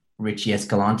see Richie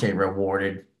Escalante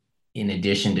rewarded in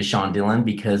addition to Sean Dillon,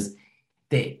 because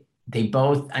they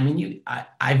both,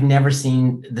 I've never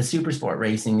seen, the super sport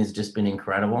racing has just been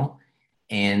incredible.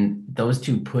 And those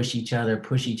two push each other,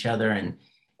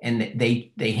 and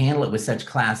they handle it with such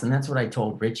class. And that's what I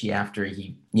told Richie after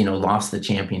he, lost the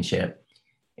championship.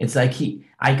 It's like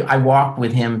I walk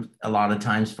with him a lot of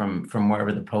times from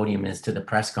wherever the podium is to the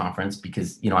press conference,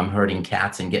 because, I'm herding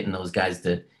cats and getting those guys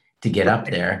to get up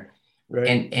there.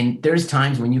 Right. And there's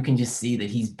times when you can just see that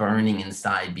he's burning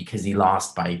inside because he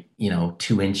lost by,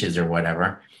 2 inches or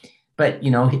whatever. But,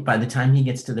 by the time he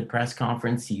gets to the press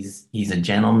conference, he's a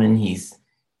gentleman. He's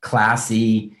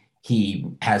classy. He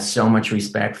has so much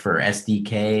respect for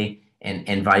SDK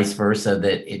and vice versa,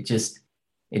 that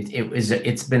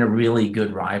it's been a really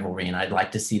good rivalry. And I'd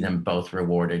like to see them both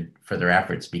rewarded for their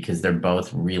efforts, because they're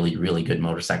both really, really good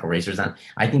motorcycle racers. And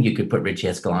I think you could put Richie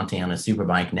Escalante on a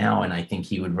Superbike now, and I think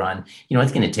he would run,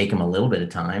 it's going to take him a little bit of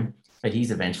time, but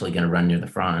he's eventually going to run near the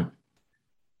front.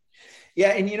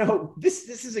 Yeah. And, this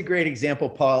is a great example,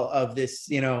 Paul, of this,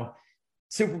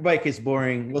 Superbike is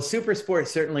boring. Well, Super Sport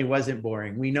certainly wasn't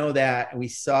boring. We know that. We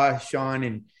saw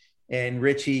Sean and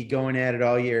Richie going at it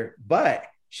all year. But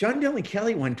Sean Dillon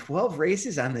Kelly won 12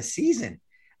 races on the season.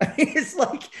 It's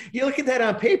like you look at that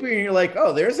on paper and you're like,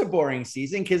 oh, there's a boring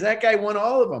season, because that guy won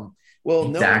all of them. Well,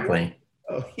 exactly.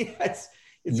 No. Oh,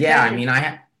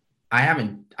 yeah. I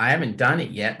haven't done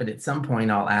it yet, but at some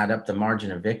point I'll add up the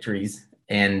margin of victories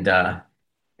and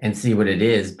see what it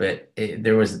is. But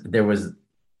there was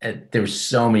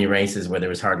so many races where there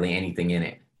was hardly anything in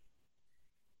it.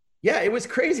 Yeah, it was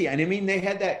crazy. And they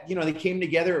had that, they came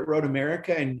together at Road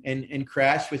America and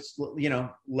crashed, which,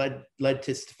 led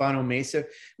to Stefano Mesa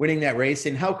winning that race.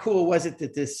 And how cool was it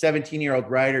that this 17-year-old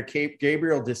rider,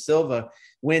 Gabriel Da Silva,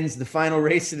 wins the final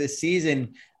race of the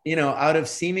season, out of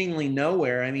seemingly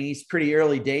nowhere. He's pretty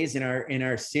early days in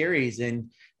our series.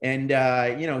 And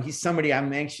he's somebody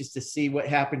I'm anxious to see what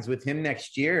happens with him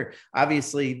next year.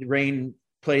 Obviously, the rain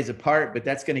plays a part, but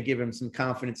that's going to give him some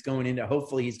confidence going into,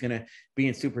 hopefully he's going to be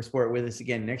in Super Sport with us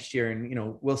again next year.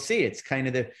 And, we'll see. It's kind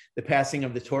of the passing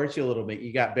of the torch a little bit.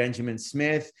 You got Benjamin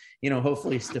Smith,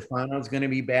 hopefully Stefano's going to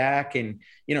be back. And,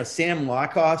 Sam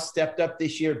Lockoff stepped up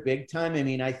this year big time.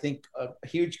 I think a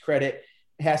huge credit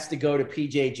has to go to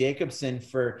PJ Jacobson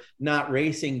for not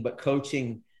racing, but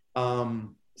coaching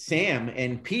Sam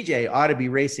and PJ ought to be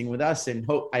racing with us, and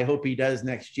I hope he does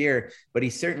next year. But he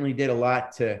certainly did a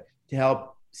lot to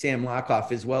help Sam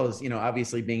Lockoff, as well as,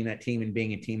 obviously being that team and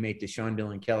being a teammate to Sean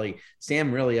Dillon Kelly.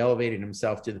 Sam really elevated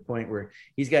himself to the point where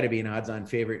he's got to be an odds-on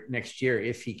favorite next year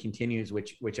if he continues,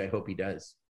 which I hope he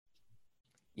does.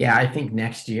 Yeah, I think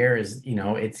next year is,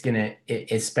 it's gonna,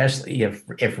 especially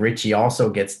if Richie also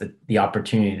gets the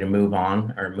opportunity to move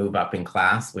on or move up in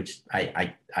class, which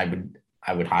I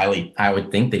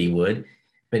would think that he would,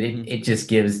 but it just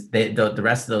gives the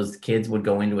rest of those kids would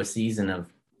go into a season of,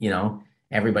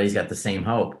 everybody's got the same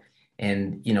hope.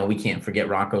 And, we can't forget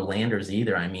Rocco Landers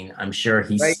either. I mean, I'm sure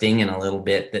he's stinging a little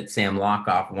bit that Sam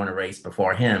Lockoff won a race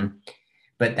before him,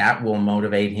 but that will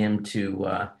motivate him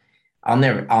to, I'll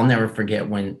never forget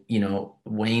when,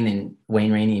 Wayne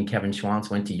Rainey and Kevin Schwantz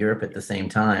went to Europe at the same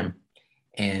time.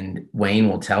 And Wayne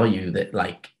will tell you that,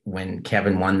 like, when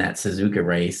Kevin won that Suzuka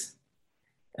race,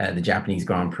 the Japanese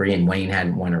Grand Prix, and Wayne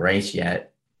hadn't won a race yet,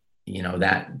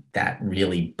 that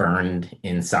really burned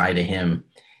inside of him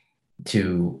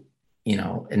to,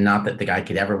 and not that the guy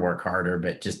could ever work harder,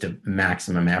 but just a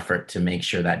maximum effort to make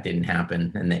sure that didn't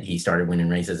happen and that he started winning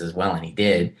races as well. And he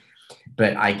did.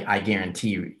 But I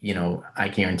guarantee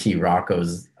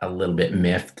Rocco's a little bit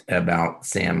miffed about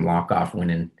Sam Lockoff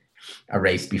winning a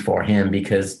race before him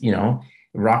because,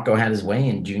 Rocco had his way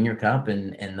in Junior Cup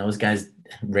and those guys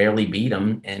rarely beat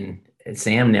him, and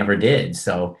Sam never did.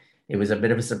 So it was a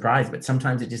bit of a surprise, but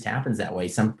sometimes it just happens that way.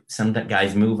 Some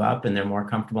guys move up and they're more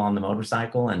comfortable on the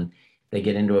motorcycle and they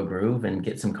get into a groove and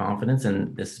get some confidence,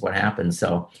 and this is what happens.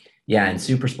 So yeah, and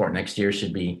Super Sport next year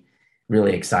should be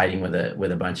really exciting with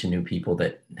a bunch of new people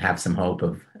that have some hope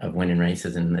of winning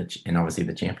races and obviously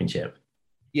the championship.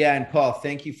 Yeah. And Paul,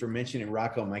 thank you for mentioning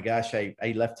Rocco. My gosh, I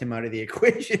left him out of the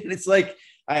equation. It's like,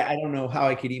 I don't know how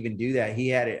I could even do that. He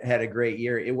had a great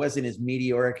year. It wasn't as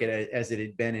meteoric as it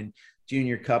had been in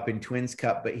Junior Cup and Twins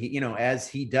Cup, but he, as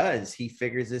he does, he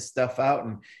figures this stuff out,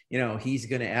 and, he's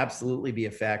going to absolutely be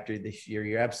a factor this year.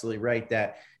 You're absolutely right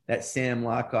that Sam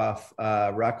Lockoff,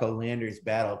 Rocco Landers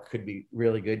battle could be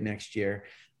really good next year.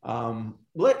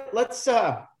 Let's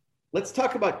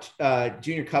talk about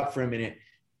Junior Cup for a minute.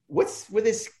 What's with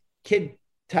this kid,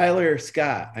 Tyler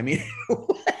Scott? I mean,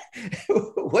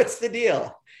 what's the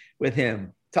deal with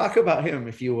him? Talk about him,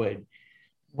 if you would.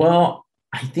 Well,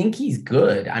 I think he's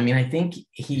good. I mean, I think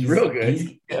he's real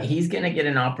good. He's going to get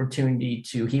an opportunity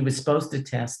he was supposed to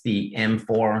test the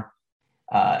M4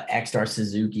 X-Star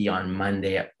Suzuki on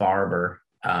Monday at Barber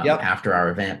after our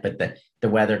event, but the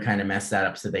weather kind of messed that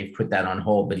up. So they've put that on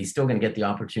hold, but he's still going to get the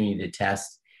opportunity to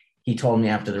test. He told me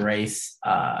after the race,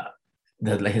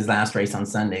 his last race on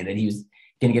Sunday, that he was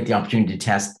going to get the opportunity to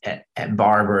test at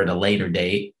Barber at a later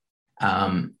date.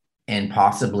 And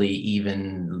possibly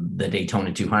even the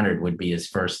Daytona 200 would be his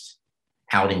first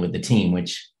outing with the team,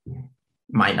 which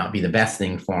might not be the best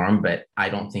thing for him, but I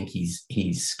don't think he's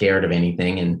scared of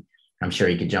anything. And I'm sure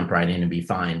he could jump right in and be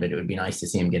fine, but it would be nice to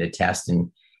see him get a test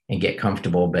and get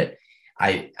comfortable. But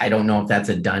I don't know if that's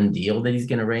a done deal that he's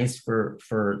going to race for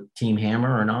Team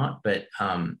Hammer or not, but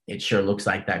it sure looks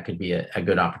like that could be a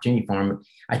good opportunity for him.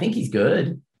 I think he's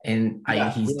good. And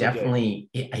he's really definitely,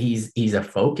 he's a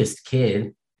focused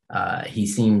kid. He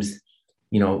seems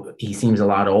a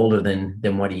lot older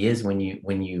than what he is when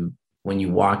you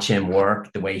watch him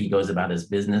work, the way he goes about his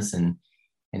business and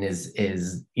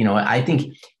is I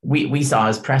think we saw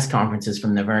his press conferences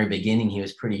from the very beginning. He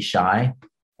was pretty shy,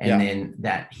 and then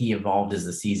that he evolved as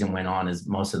the season went on, as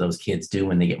most of those kids do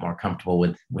when they get more comfortable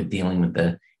with dealing with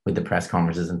the press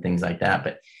conferences and things like that.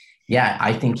 But yeah,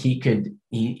 I think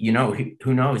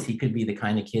who knows, he could be the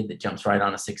kind of kid that jumps right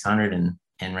on a 600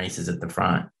 and races at the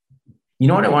front. You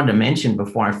know what I wanted to mention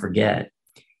before I forget,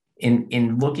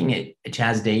 in looking at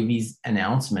Chaz Davies'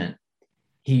 announcement,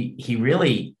 he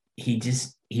really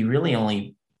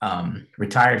only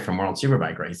retired from World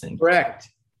Superbike racing. Correct.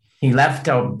 He left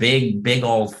a big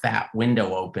old fat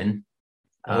window open.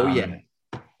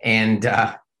 And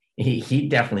he'd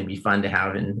definitely be fun to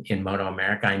have in Moto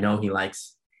America. I know he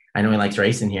likes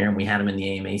racing here, and we had him in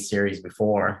the AMA series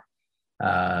before,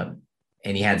 and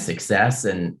he had success.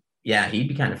 And yeah, he'd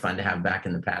be kind of fun to have back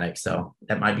in the paddock. So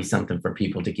that might be something for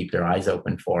people to keep their eyes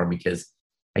open for, because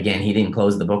again, he didn't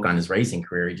close the book on his racing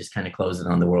career. He just kind of closed it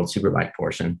on the World Superbike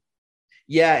portion.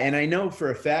 Yeah, and I know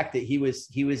for a fact that he was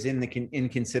in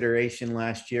consideration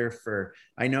last year for.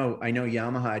 I know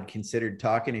Yamaha had considered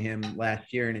talking to him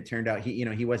last year, and it turned out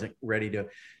he wasn't ready to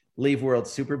leave World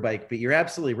Superbike. But you're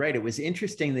absolutely right. It was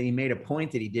interesting that he made a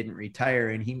point that he didn't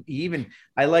retire, and he even,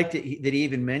 I liked it that he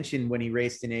even mentioned when he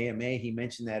raced in AMA, he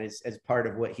mentioned that as part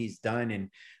of what he's done. And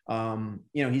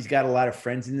he's got a lot of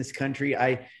friends in this country.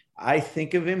 I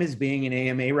think of him as being an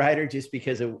AMA rider just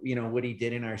because of, what he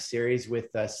did in our series with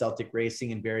Celtic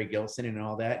Racing and Barry Gilson and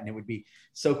all that. And it would be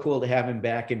so cool to have him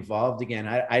back involved again.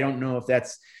 I don't know if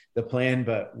that's the plan,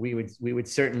 but we would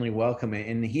certainly welcome it.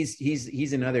 And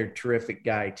he's another terrific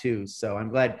guy too. So I'm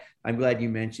glad you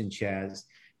mentioned Chaz.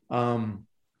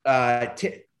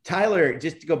 Tyler,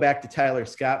 just to go back to Tyler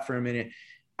Scott for a minute,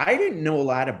 I didn't know a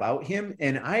lot about him.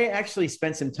 And I actually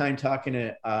spent some time talking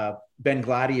to Ben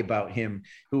Glady about him,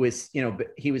 who was,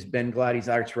 he was Ben Glady's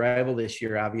arch rival this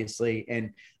year, obviously.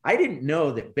 And I didn't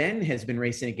know that Ben has been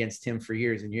racing against him for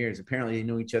years and years. Apparently they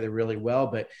knew each other really well,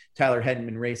 but Tyler hadn't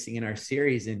been racing in our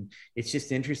series. And it's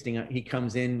just interesting. He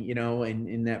comes in, and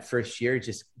in that first year,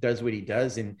 just does what he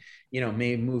does and,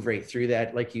 may move right through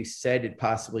that, like you said, and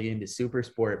possibly into super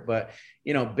sport. But,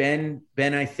 Ben,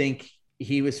 I think,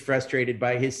 he was frustrated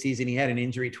by his season. He had an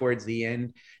injury towards the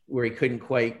end where he couldn't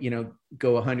quite,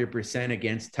 go 100%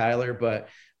 against Tyler. But,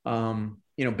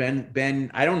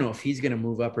 Ben, I don't know if he's going to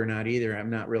move up or not either.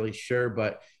 I'm not really sure,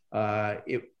 but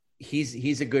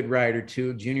he's a good rider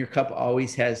too. Junior Cup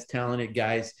always has talented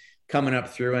guys coming up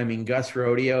through. I mean, Gus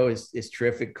Rodeo is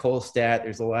terrific. Kolstad,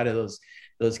 there's a lot of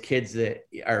those kids that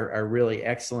are really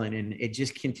excellent. And it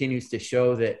just continues to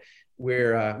show that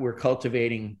we're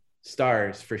cultivating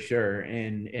stars for sure,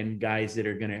 and guys that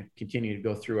are going to continue to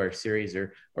go through our series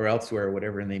or elsewhere or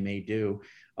whatever, and they may do.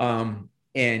 One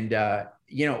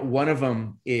of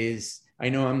them is, I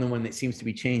know I'm the one that seems to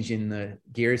be changing the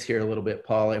gears here a little bit,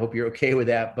 Paul. I hope you're okay with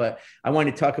that, but I want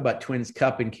to talk about Twins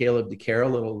Cup and Caleb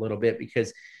DeCaro a little bit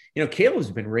because,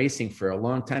 Caleb's been racing for a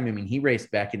long time. I mean, he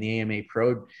raced back in the AMA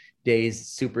Pro days,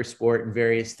 Super Sport and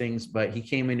various things, but he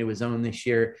came into his own this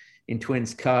year in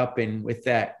Twins Cup and with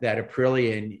that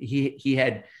Aprilia, and he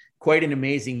had quite an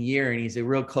amazing year, and he's a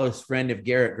real close friend of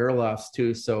Garrett Gerloff's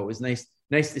too. So it was nice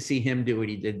to see him do what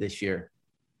he did this year.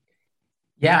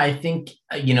 Yeah, I think,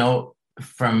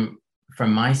 from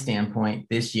my standpoint,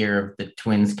 this year of the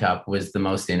Twins Cup was the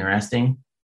most interesting.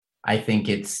 I think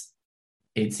it's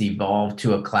evolved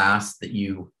to a class that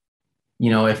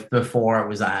if before it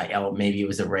was maybe it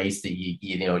was a race that you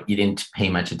didn't pay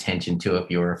much attention to if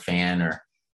you were a fan or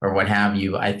what have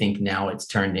you. I think now it's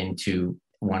turned into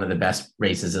one of the best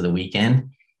races of the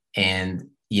weekend. And,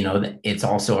 it's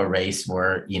also a race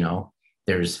where,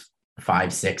 there's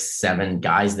 5, 6, 7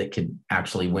 guys that could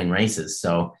actually win races.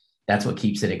 So that's what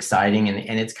keeps it exciting.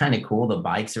 And it's kind of cool. The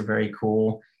bikes are very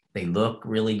cool. They look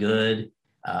really good.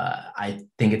 I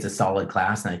think it's a solid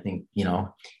class. And I think,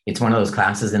 it's one of those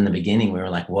classes in the beginning, we were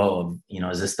like, whoa,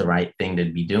 is this the right thing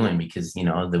to be doing? Because,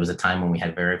 there was a time when we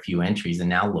had very few entries, and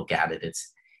now look at it.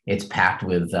 It's packed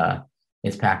with a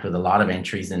lot of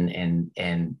entries, and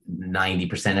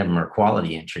 90% of them are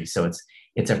quality entries. So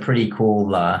it's a pretty cool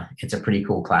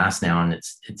class now, and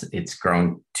it's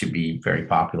grown to be very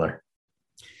popular.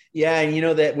 Yeah,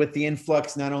 and that with the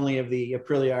influx not only of the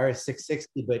Aprilia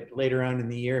RS660, but later on in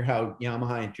the year, how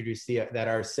Yamaha introduced that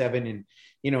R7, and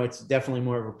it's definitely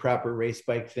more of a proper race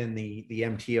bike than the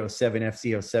MT-07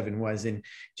 FZ-07 was. And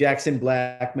Jackson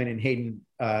Blackman and Hayden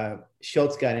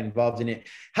Schultz got involved in it.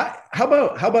 How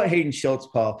about Hayden Schultz,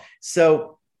 Paul?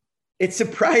 So it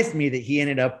surprised me that he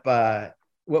ended up.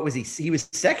 What was he? He was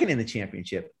second in the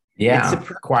championship. Yeah,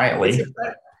 quietly.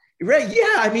 Right.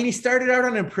 Yeah. I mean, he started out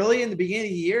on Aprilia in the beginning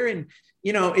of the year, and,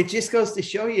 it just goes to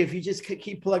show you, if you just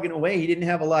keep plugging away, he didn't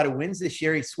have a lot of wins this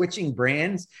year. He's switching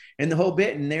brands and the whole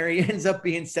bit, and there he ends up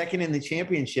being second in the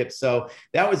championship. So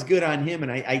that was good on him.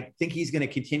 And I think he's going to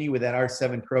continue with that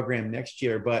R7 program next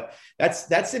year, but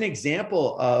that's an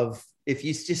example of, if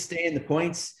you just stay in the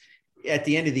points at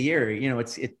the end of the year,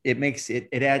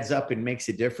 it adds up and makes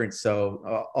a difference.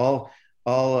 So all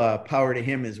power to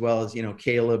him, as well as,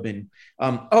 Caleb. And,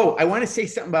 I want to say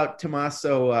something about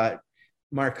Tommaso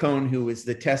Marcone, who was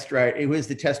the test rider. It was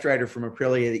the test rider from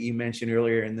Aprilia that you mentioned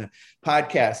earlier in the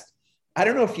podcast. I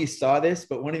don't know if you saw this,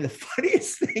 but one of the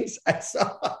funniest things I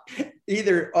saw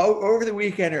either over the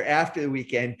weekend or after the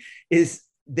weekend is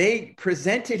they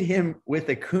presented him with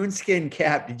a coonskin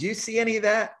cap. Did you see any of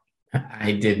that?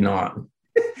 I did not.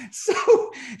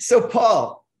 So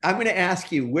Paul, I'm going to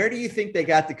ask you, where do you think they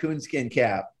got the coonskin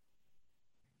cap?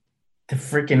 The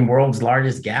freaking world's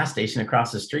largest gas station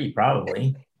across the street,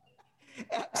 probably.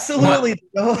 Absolutely.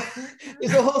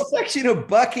 There's a whole section of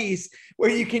Buc-ee's where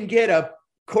you can get a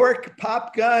cork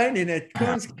pop gun and a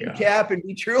coonskin cap and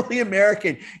be truly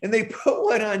American. And they put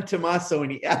one on Tommaso,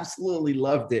 and he absolutely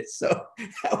loved it. So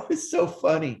that was so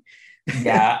funny.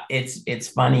 Yeah, it's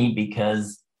funny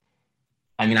because,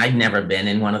 I mean, I'd never been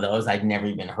in one of those. I'd never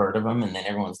even heard of them. And then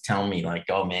everyone's telling me like,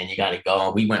 oh man, you got to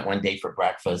go. We went one day for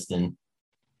breakfast, and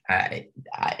I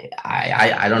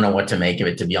don't know what to make of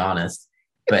it, to be honest.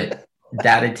 But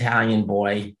that Italian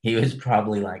boy, he was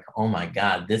probably like, oh my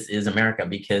God, this is America.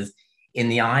 Because in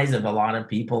the eyes of a lot of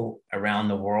people around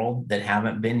the world that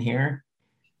haven't been here,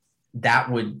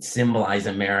 that would symbolize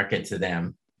America to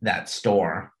them, that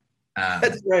store.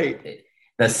 That's right.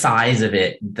 The size of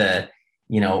it,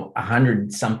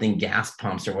 100 something gas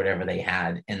pumps or whatever they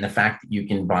had. And the fact that you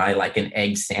can buy like an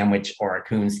egg sandwich or a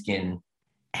coonskin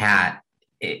hat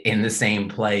in the same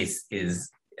place is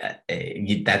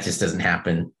that just doesn't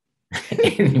happen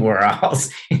anywhere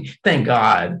else. Thank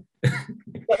God.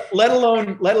 Let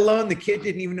alone the kid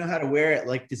didn't even know how to wear it.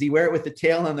 Like, does he wear it with the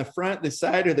tail on the front, the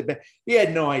side, or the back? He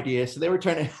had no idea. So they were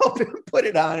trying to help him put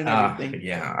it on and everything.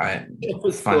 It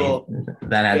was funny. Cool.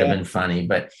 That had to have been funny.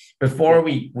 But before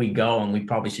we go, and we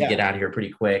probably should get out of here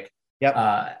pretty quick. Yep.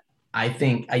 I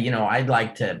think, I'd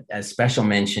like to, a special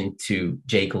mention to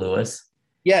Jake Lewis.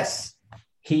 Yes.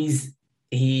 He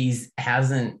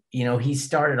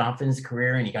started off in his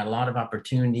career and he got a lot of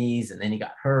opportunities, and then he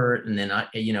got hurt, and then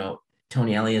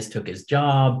Tony Elias took his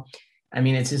job. I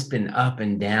mean, it's just been up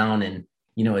and down, and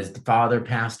his father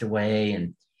passed away,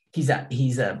 and he's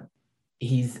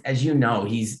as you know,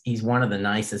 he's one of the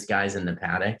nicest guys in the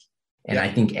paddock, and I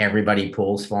think everybody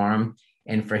pulls for him.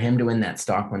 And for him to win that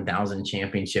Stock 1000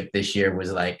 championship this year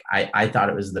was like, I thought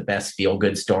it was the best feel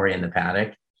good story in the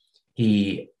paddock.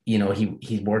 He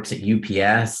works at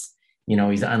UPS,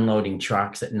 he's unloading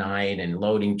trucks at night and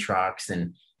loading trucks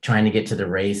and trying to get to the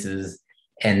races.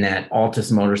 And that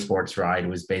Altus Motorsports ride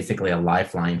was basically a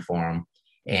lifeline for him.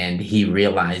 And he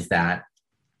realized that.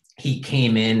 He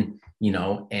came in,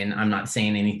 and I'm not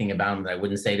saying anything about him that I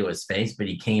wouldn't say to his face, but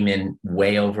he came in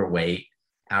way overweight,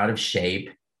 out of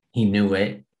shape. He knew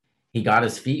it. He got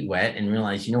his feet wet and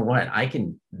realized, you know what,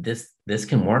 this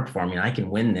can work for me. I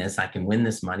can win this. I can win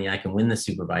this money. I can win the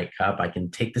Superbike Cup. I can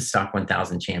take the Stock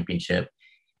 1000 championship.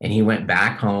 And he went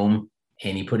back home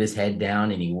and he put his head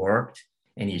down and he worked,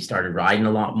 and he started riding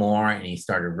a lot more, and he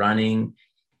started running.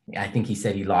 I think he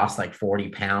said he lost like 40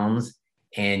 pounds,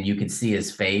 and you could see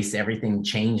his face. Everything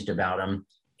changed about him.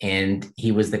 And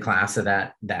he was the class of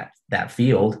that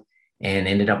field, and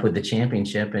ended up with the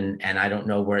championship. And I don't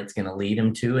know where it's going to lead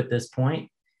him to at this point,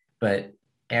 but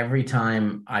every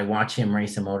time I watch him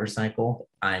race a motorcycle,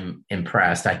 I'm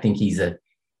impressed. I think he's a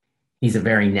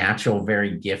very natural,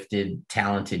 very gifted,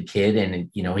 talented kid. And,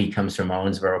 he comes from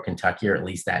Owensboro, Kentucky, or at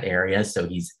least that area. So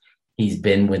he's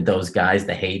been with those guys,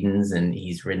 the Haydens, and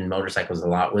he's ridden motorcycles a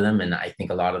lot with them. And I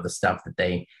think a lot of the stuff that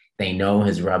they know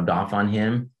has rubbed off on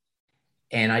him.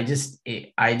 And I just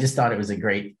thought it was a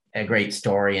great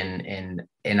story.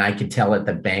 And I could tell at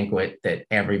the banquet that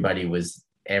everybody was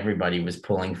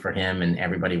pulling for him, and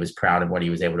everybody was proud of what he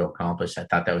was able to accomplish. I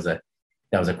thought that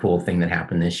was a cool thing that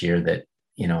happened this year, that,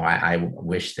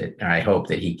 I hope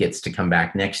that he gets to come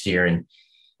back next year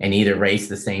and either race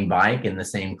the same bike in the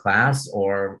same class,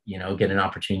 or, get an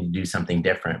opportunity to do something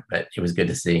different. But it was good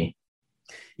to see.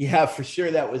 Yeah, for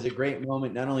sure. That was a great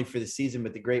moment, not only for the season,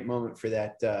 but the great moment for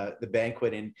that, the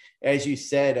banquet. And as you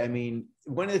said, I mean,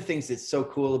 one of the things that's so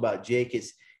cool about Jake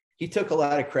is he took a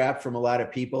lot of crap from a lot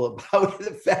of people about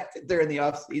the fact that during the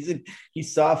off season, he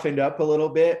softened up a little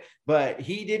bit, but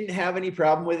he didn't have any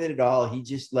problem with it at all. He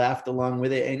just laughed along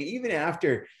with it. And even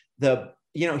after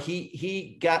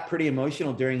he got pretty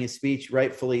emotional during his speech,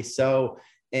 rightfully so.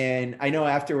 And I know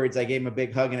afterwards I gave him a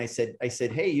big hug and I said,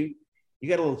 hey, you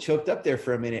got a little choked up there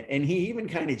for a minute. And he even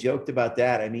kind of joked about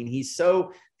that. I mean, he's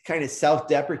so kind of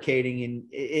self-deprecating, and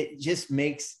it just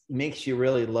makes you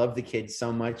really love the kid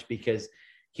so much, because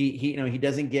he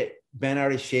doesn't get bent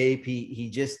out of shape. He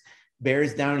just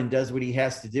bears down and does what he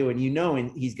has to do. And,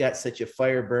 and he's got such a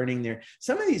fire burning there.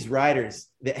 Some of these riders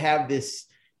that have this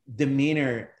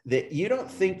demeanor that you don't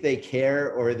think they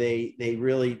care or they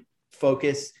really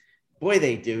focus, boy,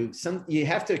 they do. You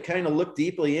have to kind of look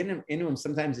deeply into them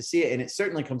sometimes to see it. And it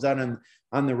certainly comes out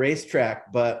on the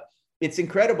racetrack, but it's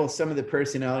incredible some of the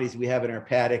personalities we have in our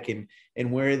paddock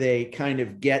and where they kind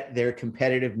of get their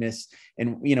competitiveness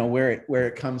and, where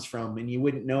it comes from. And you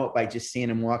wouldn't know it by just seeing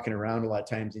him walking around a lot of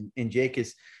times. And Jake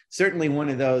is certainly one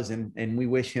of those. And we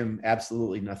wish him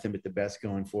absolutely nothing but the best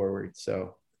going forward.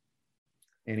 So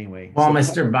anyway. Well,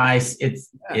 Mr. Bice,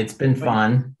 it's been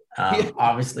fun.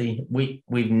 Obviously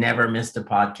we've never missed a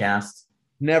podcast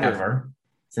ever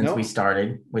since we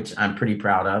started, which I'm pretty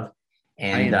proud of.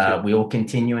 And we will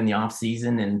continue in the off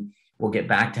season, and we'll get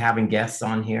back to having guests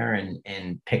on here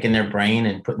and picking their brain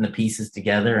and putting the pieces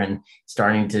together and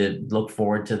starting to look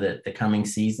forward to the coming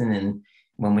season. And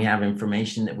when we have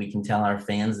information that we can tell our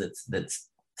fans, that's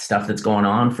stuff that's going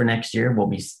on for next year, we'll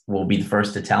be the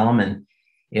first to tell them, and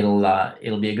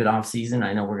it'll be a good off season.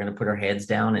 I know we're going to put our heads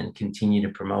down and continue to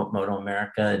promote Moto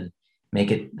America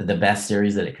make it the best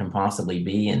series that it can possibly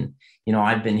be. And,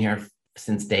 I've been here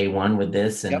since day one with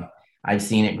this, and I've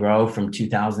seen it grow from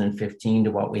 2015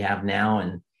 to what we have now.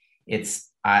 And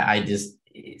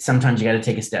sometimes you got to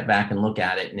take a step back and look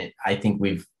at it. And I think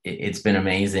it's been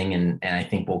amazing. And I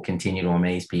think we'll continue to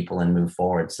amaze people and move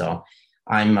forward. So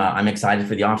I'm excited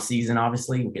for the off season.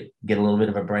 Obviously we'll get a little bit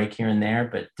of a break here and there,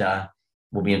 but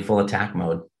we'll be in full attack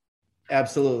mode.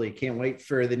 Absolutely. Can't wait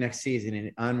for the next season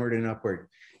and onward and upward.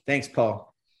 Thanks,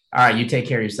 Paul. All right. You take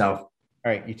care of yourself. All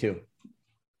right. You too.